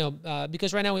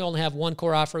 because right now we only have one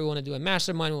core offer. We want to do a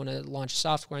mastermind. We want to launch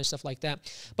software and stuff like that.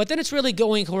 But then it's really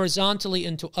going horizontally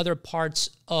into other parts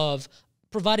of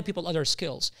providing people other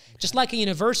skills. Just like a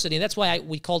university. And that's why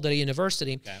we called it a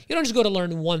university. Okay. You don't just go to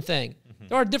learn one thing. Mm-hmm.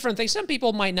 There are different things. Some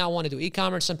people might not want to do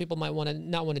e-commerce. Some people might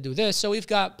not want to do this. So we've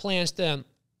got plans to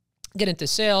get into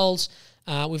sales.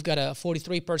 We've got a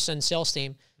 43-person sales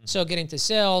team. Mm-hmm. So getting into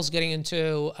sales, getting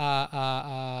into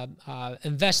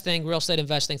investing, real estate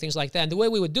investing, things like that. And the way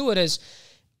we would do it is,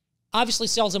 obviously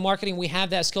sales and marketing, we have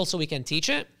that skill so we can teach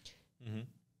it. Mm-hmm.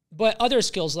 But other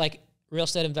skills like real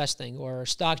estate investing or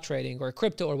stock trading or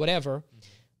crypto or whatever,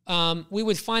 we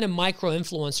would find a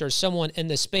micro-influencer, someone in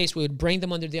the space. We would bring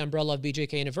them under the umbrella of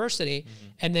BJK University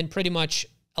and then pretty much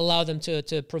allow them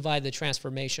to provide the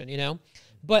transformation,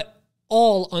 But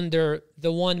all under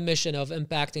the one mission of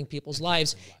impacting people's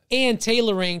lives and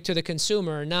tailoring to the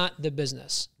consumer, not the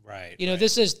business. Right.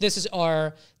 This is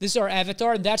our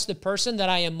avatar, and that's the person that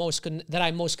I most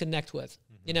connect with.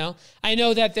 Mm-hmm. I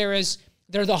know that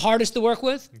they're the hardest to work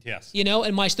with. Yes.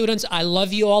 And my students, I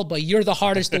love you all, but you're the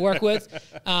hardest to work with.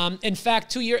 In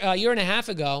fact, a year and a half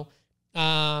ago,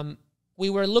 we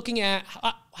were looking at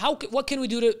what can we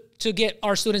do to get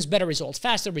our students better results,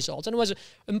 faster results. And it was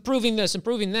improving this,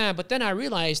 improving that. But then I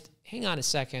realized, hang on a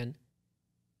second,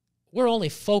 we're only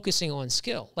focusing on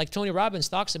skill. Like Tony Robbins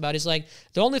talks about, is like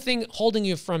the only thing holding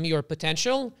you from your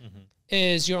potential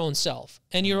is your own self.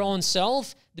 And your own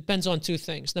self depends on two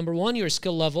things. Number one, your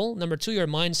skill level. Number two, your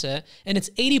mindset. And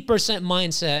it's 80%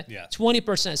 mindset,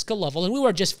 20% skill level. And we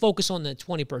were just focused on the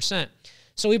 20%.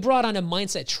 So we brought on a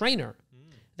mindset trainer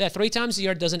that 3 times a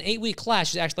year does an 8-week class.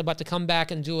 She's actually about to come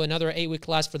back and do another 8-week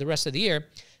class for the rest of the year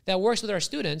that works with our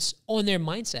students on their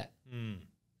mindset.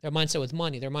 Their mindset with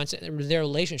money, their mindset, their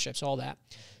relationships, all that.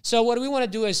 So what we want to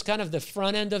do is kind of the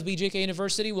front end of BJK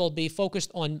University will be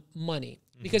focused on money.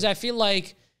 Because I feel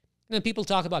like people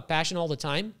talk about passion all the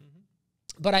time,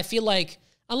 but I feel like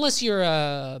unless you're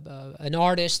an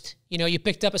artist, you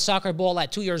picked up a soccer ball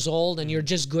at 2 years old and you're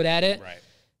just good at it. Right.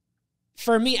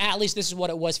 For me, at least this is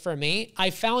what it was for me. I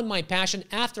found my passion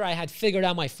after I had figured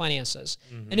out my finances.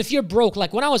 And if you're broke,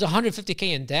 like when I was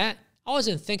 $150K in debt, I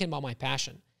wasn't thinking about my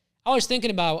passion. I was thinking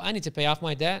about, I need to pay off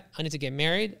my debt. I need to get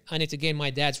married. I need to gain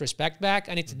my dad's respect back.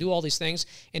 I need to do all these things.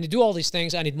 And to do all these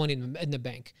things, I need money in the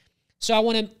bank. So I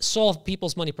want to solve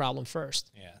people's money problem first.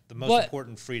 Yeah, the most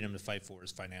important freedom to fight for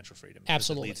is financial freedom.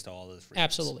 Absolutely. It leads to all of the freedoms.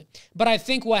 Absolutely. But I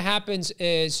think what happens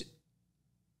is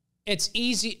it's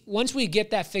easy. Once we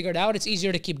get that figured out, it's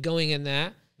easier to keep going in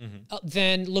that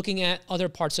than looking at other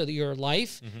parts of your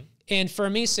life. And for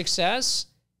me, success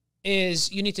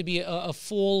is you need to be a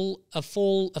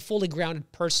fully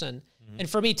grounded person. And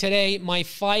for me today, my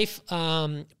 5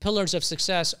 pillars of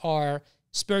success are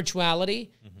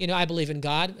spirituality. I believe in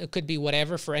God. It could be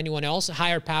whatever for anyone else, a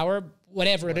higher power,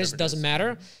 whatever it is, doesn't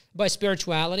matter. But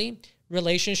spirituality,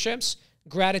 relationships,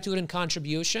 gratitude and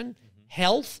contribution,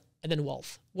 health, and then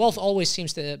wealth. Wealth always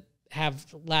seems to have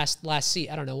last seat.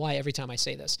 I don't know why every time I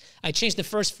say this. I changed the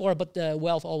first 4, but the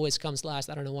wealth always comes last.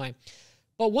 I don't know why.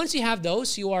 But once you have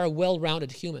those, you are a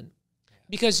well-rounded human.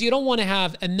 Because you don't want to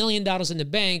have $1 million in the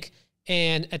bank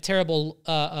and a terrible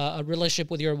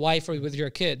relationship with your wife or with your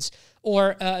kids.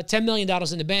 Or $10 million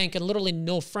in the bank and literally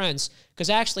no friends. Because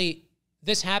actually,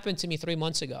 this happened to me 3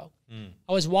 months ago.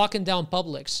 I was walking down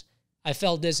Publix. I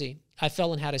felt dizzy. I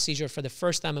fell and had a seizure for the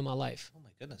first time in my life. Oh, my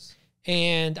goodness.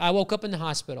 And I woke up in the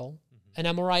hospital. An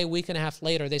MRI a week and a half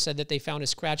later, they said that they found a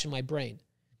scratch in my brain.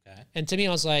 Okay. And to me,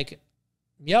 I was like,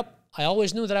 yep, I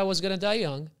always knew that I was going to die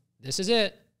young. This is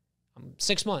it. I'm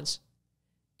 6 months.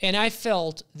 And I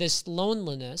felt this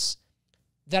loneliness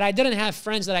that I didn't have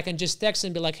friends that I can just text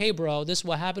and be like, hey, bro, this is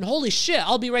what happened. Holy shit,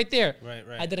 I'll be right there. Right.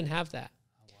 I didn't have that.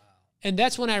 Oh, wow. And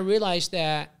that's when I realized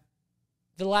that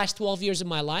the last 12 years of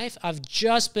my life, I've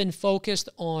just been focused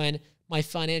on my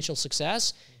financial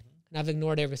success, and I've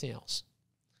ignored everything else.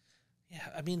 Yeah,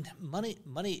 I mean, money,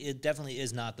 it definitely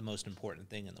is not the most important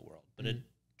thing in the world, but it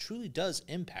truly does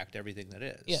impact everything that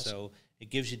is. Yes. So it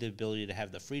gives you the ability to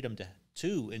have the freedom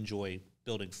to enjoy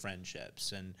building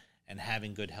friendships and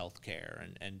having good health care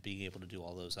and being able to do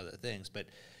all those other things. But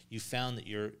you found that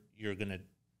you're going to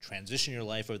transition your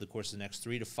life over the course of the next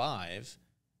 3 to 5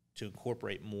 to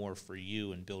incorporate more for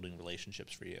you and building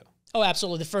relationships for you? Oh,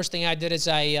 absolutely. The first thing I did is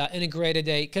I integrated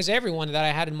because everyone that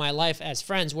I had in my life as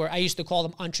friends I used to call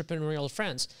them entrepreneurial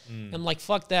friends. I'm like,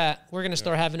 fuck that. We're going to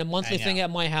start having a monthly thing at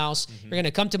my house. You're going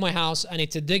to come to my house. I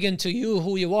need to dig into you,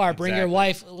 who you are, bring your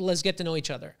wife. Let's get to know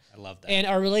each other. I love that. And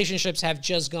our relationships have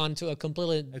just gone to a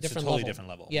completely different level. Different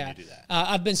level yeah. when you do that.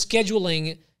 I've been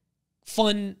scheduling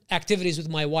fun activities with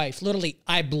my wife. Literally,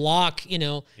 I block,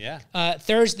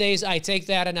 Thursdays, I take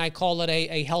that and I call it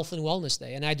a health and wellness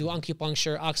day. And I do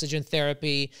acupuncture, oxygen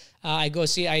therapy. I go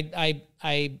see,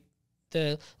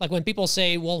 like when people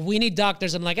say, well, we need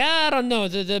doctors, I'm like, I don't know.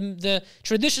 The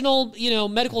traditional,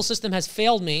 medical system has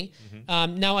failed me.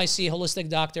 Now I see holistic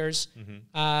doctors.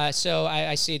 So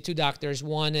I see two doctors.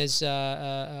 One is,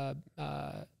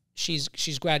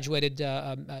 She's graduated.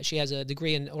 She has a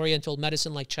degree in Oriental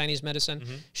medicine, like Chinese medicine.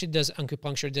 She does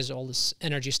acupuncture, does all this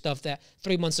energy stuff that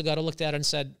 3 months ago I looked at her and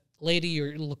said, lady,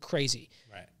 you look crazy.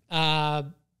 Right.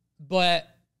 But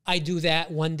I do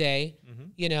that one day,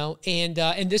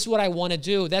 and this is what I want to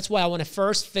do. That's why I want to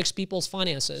first fix people's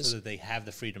finances. So that they have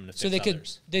the freedom to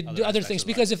fix they do other things.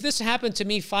 Because if this happened to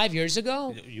me 5 years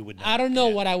ago, I don't know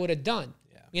what I would have done,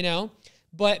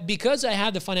 But because I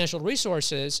have the financial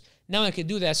resources, now I could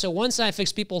do that. So once I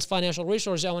fix people's financial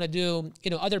resources, I want to do,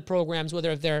 other programs,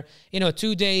 whether if they're,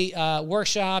 2-day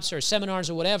workshops or seminars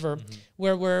or whatever,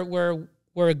 where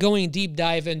we're going deep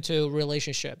dive into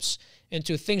relationships,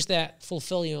 into things that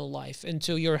fulfill you in life,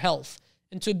 into your health,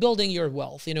 into building your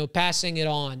wealth, passing it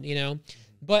on,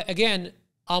 But again,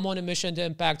 I'm on a mission to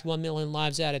impact 1 million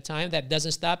lives at a time. That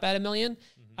doesn't stop at 1 million.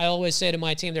 I always say to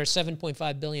my team, there's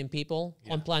 7.5 billion people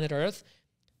on planet Earth.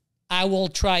 I will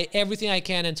try everything I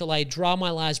can until I draw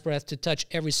my last breath to touch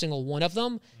every single one of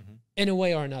them in a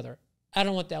way or another. I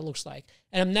don't know what that looks like.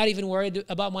 And I'm not even worried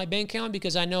about my bank account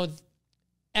because I know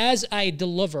as I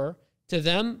deliver to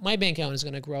them, my bank account is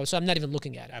going to grow. So I'm not even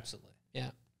looking at it. Absolutely.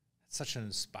 Yeah. It's such an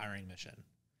inspiring mission.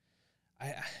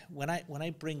 When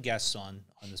I bring guests on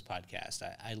this podcast,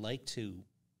 I like to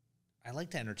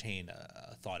entertain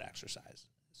a thought exercise.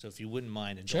 So if you wouldn't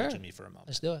mind indulging me for a moment.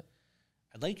 Let's do it.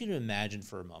 I'd like you to imagine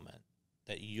for a moment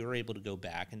that you're able to go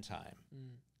back in time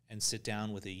and sit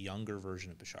down with a younger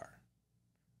version of Bashar.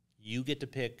 You get to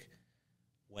pick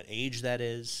what age that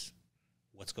is,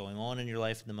 what's going on in your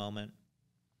life at the moment,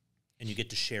 and you get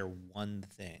to share one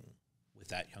thing with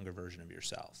that younger version of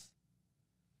yourself.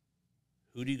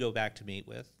 Who do you go back to meet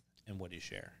with, and what do you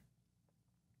share?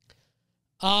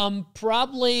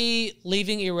 Probably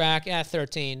leaving Iraq at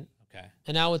 13. Okay.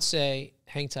 And I would say,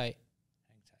 hang tight.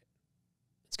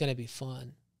 It's going to be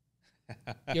fun.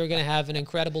 You're going to have an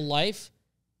incredible life,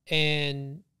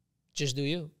 and just do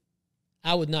you.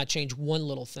 I would not change one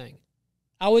little thing.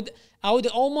 I would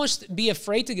almost be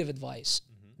afraid to give advice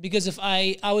because if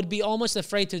I would be almost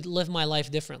afraid to live my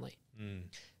life differently.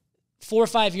 4 or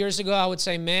 5 years ago, I would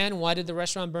say, man, why did the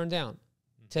restaurant burn down?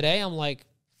 Today, I'm like,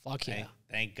 fuck yeah.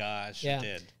 Thank gosh it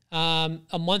did.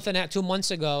 2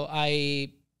 months ago,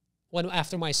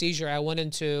 after my seizure,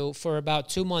 for about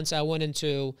 2 months, I went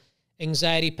into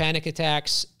anxiety, panic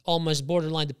attacks, almost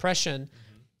borderline depression,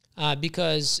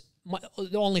 because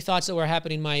the only thoughts that were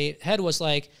happening in my head was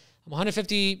like, I'm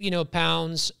 150,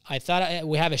 pounds. I thought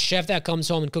we have a chef that comes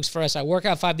home and cooks for us. I work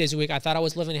out 5 days a week. I thought I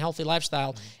was living a healthy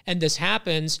lifestyle, and this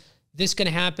happens. This can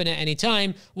happen at any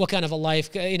time. What kind of a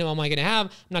life, am I going to have?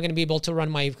 I'm not going to be able to run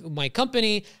my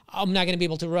company. I'm not going to be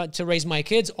able to raise my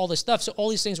kids. All this stuff. So all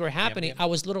these things were happening. Yep. I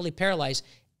was literally paralyzed.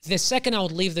 The second I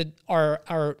would leave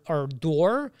our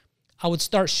door, I would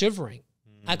start shivering.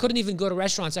 I couldn't even go to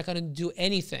restaurants. I couldn't do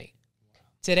anything.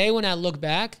 Today, when I look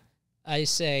back, I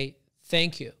say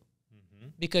thank you,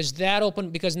 because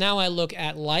now I look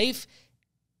at life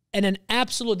in an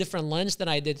absolute different lens than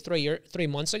I did 3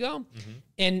 months ago.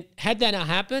 And had that not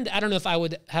happened, I don't know if I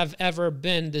would have ever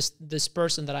been this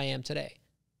person that I am today.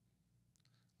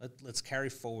 Let's carry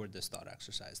forward this thought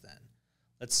exercise then.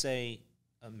 Let's say,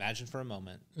 imagine for a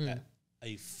moment that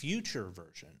a future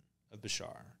version of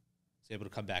Bashar is able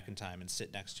to come back in time and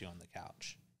sit next to you on the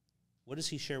couch. What does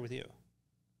he share with you?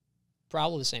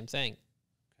 Probably the same thing.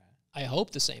 Okay. I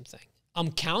hope the same thing.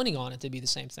 I'm counting on it to be the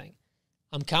same thing.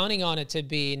 I'm counting on it to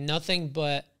be nothing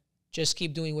but just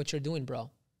keep doing what you're doing,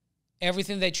 bro.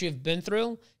 Everything that you've been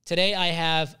through, today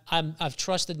I've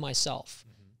trusted myself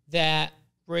that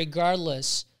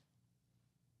regardless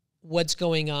what's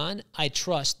going on, I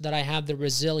trust that I have the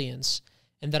resilience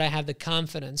and that I have the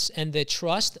confidence and the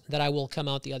trust that I will come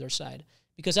out the other side.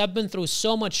 Because I've been through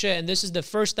so much shit, and this is the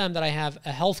first time that I have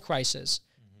a health crisis,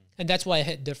 and that's why I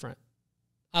hit different.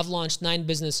 I've launched 9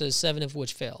 businesses, 7 of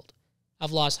which failed.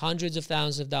 I've lost hundreds of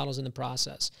thousands of dollars in the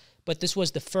process. But this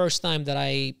was the first time that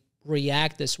I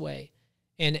react this way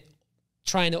and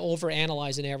trying to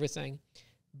overanalyze and everything.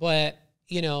 But,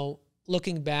 you know,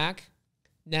 looking back,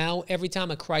 now every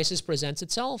time a crisis presents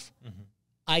itself,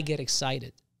 I get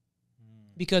excited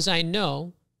because I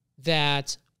know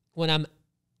that when I'm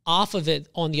off of it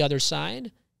on the other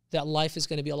side, that life is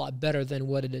going to be a lot better than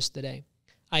what it is today.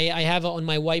 I have on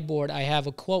my whiteboard, I have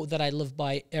a quote that I live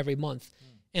by every month.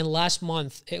 And last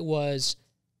month it was,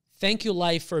 thank you,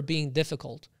 life, for being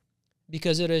difficult,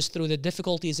 because it is through the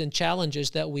difficulties and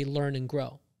challenges that we learn and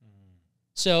grow.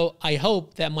 So I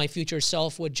hope that my future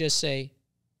self would just say,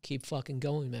 keep fucking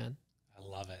going, man. I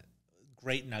love it.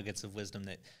 Great nuggets of wisdom.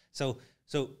 So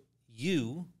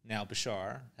you now,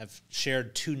 Bashar, have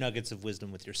shared 2 nuggets of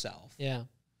wisdom with yourself. Yeah.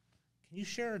 Can you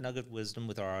share a nugget of wisdom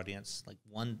with our audience? Like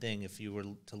one thing, if you were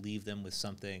to leave them with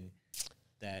something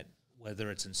that, whether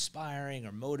it's inspiring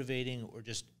or motivating or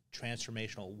just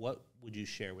transformational, what would you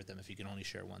share with them if you can only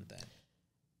share one thing?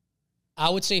 I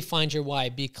would say find your why.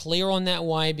 Be clear on that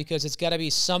why, because it's got to be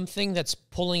something that's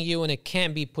pulling you, and it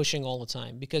can't be pushing all the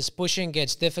time, because pushing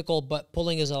gets difficult, but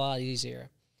pulling is a lot easier.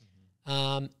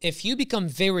 If you become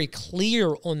very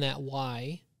clear on that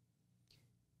why,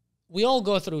 we all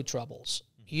go through troubles.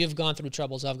 You've gone through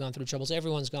troubles. I've gone through troubles.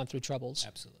 Everyone's gone through troubles.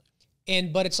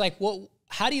 Absolutely. But it's like,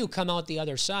 how do you come out the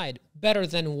other side better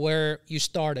than where you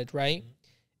started, right?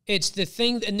 It's the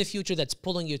thing in the future that's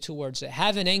pulling you towards it.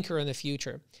 Have an anchor in the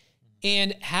future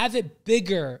and have it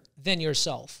bigger than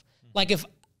yourself. Like if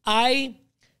I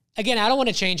don't want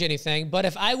to change anything, but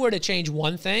if I were to change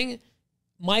one thing,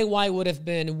 my why would have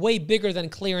been way bigger than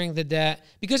clearing the debt.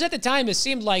 Because at the time, it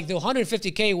seemed like the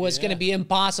 $150K was going to be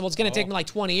impossible. It's going to take me like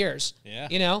 20 years.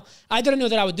 You know, I didn't know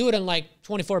that I would do it in like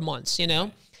 24 months, you know?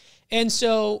 And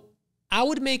so I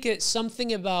would make it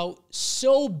something about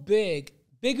so big,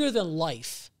 bigger than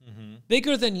life,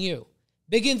 bigger than you,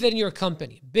 bigger than your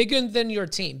company, bigger than your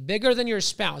team, bigger than your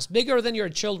spouse, bigger than your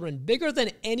children, bigger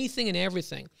than anything and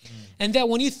everything. And that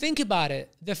when you think about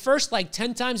it, the first like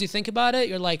 10 times you think about it,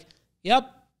 you're like,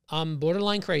 yep, I'm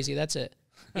borderline crazy. That's it.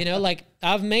 You know, like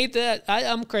I've made that.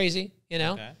 I'm crazy, you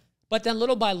know. But then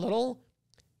little by little,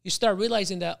 you start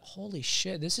realizing that, holy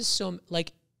shit, this is so,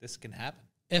 like. This can happen.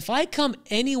 If I come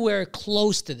anywhere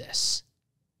close to this,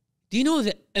 do you know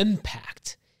the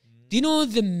impact? Do you know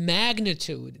the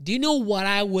magnitude? Do you know what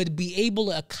I would be able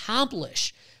to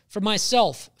accomplish for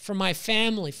myself, for my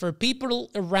family, for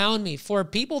people around me, for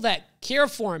people that care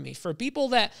for me, for people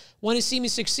that want to see me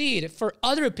succeed, for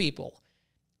other people?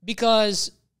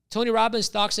 Because Tony Robbins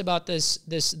talks about this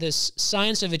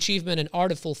science of achievement and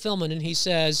art of fulfillment, and he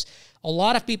says a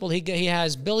lot of people, he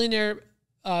has billionaire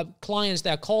clients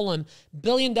that call him $1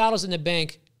 billion in the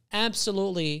bank,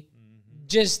 absolutely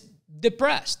just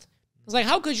depressed. It's like,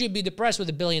 how could you be depressed with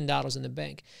 $1 billion in the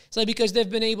bank? It's like, because they've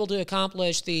been able to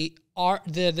accomplish the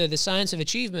science of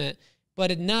achievement,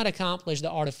 but had not accomplished the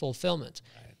art of fulfillment.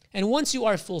 And once you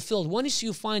are fulfilled, once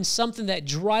you find something that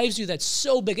drives you that's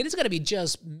so big, and it's got to be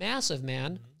just massive,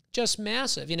 man, just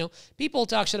massive. You know, people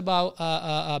talk shit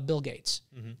about Bill Gates.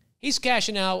 He's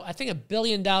cashing out, I think, $1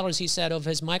 billion, he said, of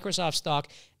his Microsoft stock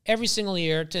every single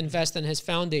year to invest in his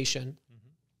foundation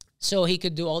so he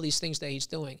could do all these things that he's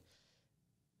doing.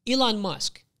 Elon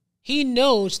Musk, he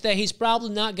knows that he's probably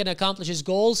not going to accomplish his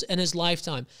goals in his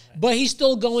lifetime, but he's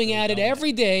still going at it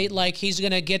every day like he's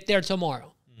going to get there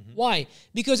tomorrow. Why?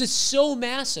 Because it's so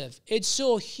massive. It's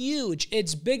so huge.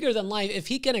 It's bigger than life. If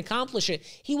he can accomplish it,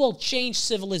 he will change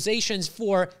civilizations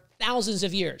for thousands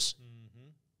of years.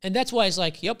 And that's why it's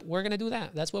like, yep, we're going to do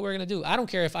that. That's what we're going to do. I don't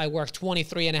care if I work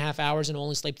 23 and a half hours and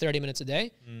only sleep 30 minutes a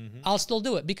day. I'll still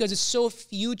do it because it's so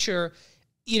future,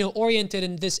 oriented,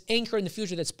 and this anchor in the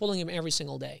future that's pulling him every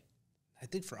single day. I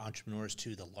think for entrepreneurs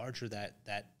too, the larger that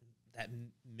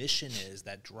mission is,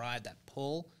 that drive, that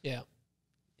pull, it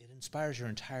inspires your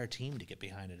entire team to get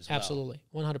behind it as well. Absolutely,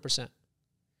 100%.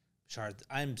 Bashar,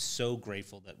 I'm so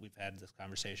grateful that we've had this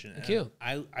conversation. Thank you.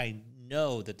 I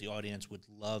know that the audience would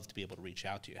love to be able to reach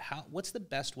out to you. What's the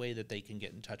best way that they can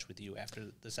get in touch with you after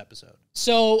this episode?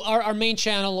 So our main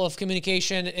channel of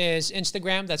communication is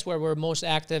Instagram. That's where we're most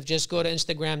active. Just go to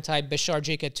Instagram, type Bashar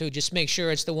BJKU. Just make sure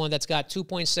it's the one that's got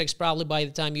 2.6, probably by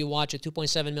the time you watch it,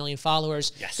 2.7 million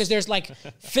followers. Yes. Because there's like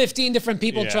 15 different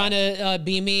people trying to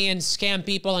be me and scam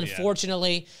people,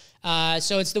 unfortunately.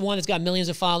 So it's the one that's got millions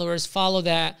of followers. Follow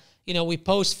that. We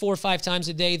post 4 or 5 times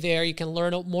a day there. You can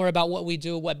learn more about what we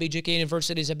do, what BJK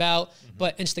University is about,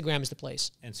 but Instagram is the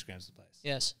place. Instagram's the place.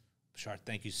 Yes. Bashar,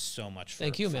 thank you so much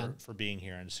for being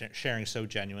here and sharing so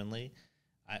genuinely.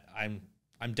 I'm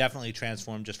definitely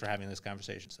transformed just for having this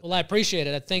conversation. So well, I appreciate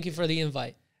it. Thank you for the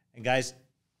invite. And guys,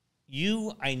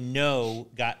 You, I know,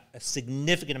 got a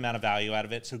significant amount of value out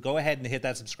of it. So go ahead and hit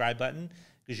that subscribe button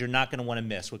because you're not going to want to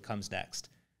miss what comes next.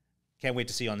 Can't wait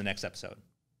to see you on the next episode.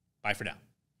 Bye for now.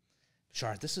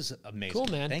 Bashar, this is amazing. Cool,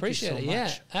 man. Thank Appreciate you so it.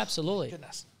 much. Yeah, absolutely.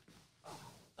 Goodness.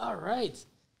 All right.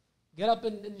 Get up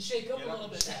and shake up a little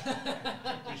bit.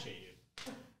 Appreciate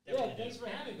you. Yeah, thanks for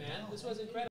having me, man. This was incredible.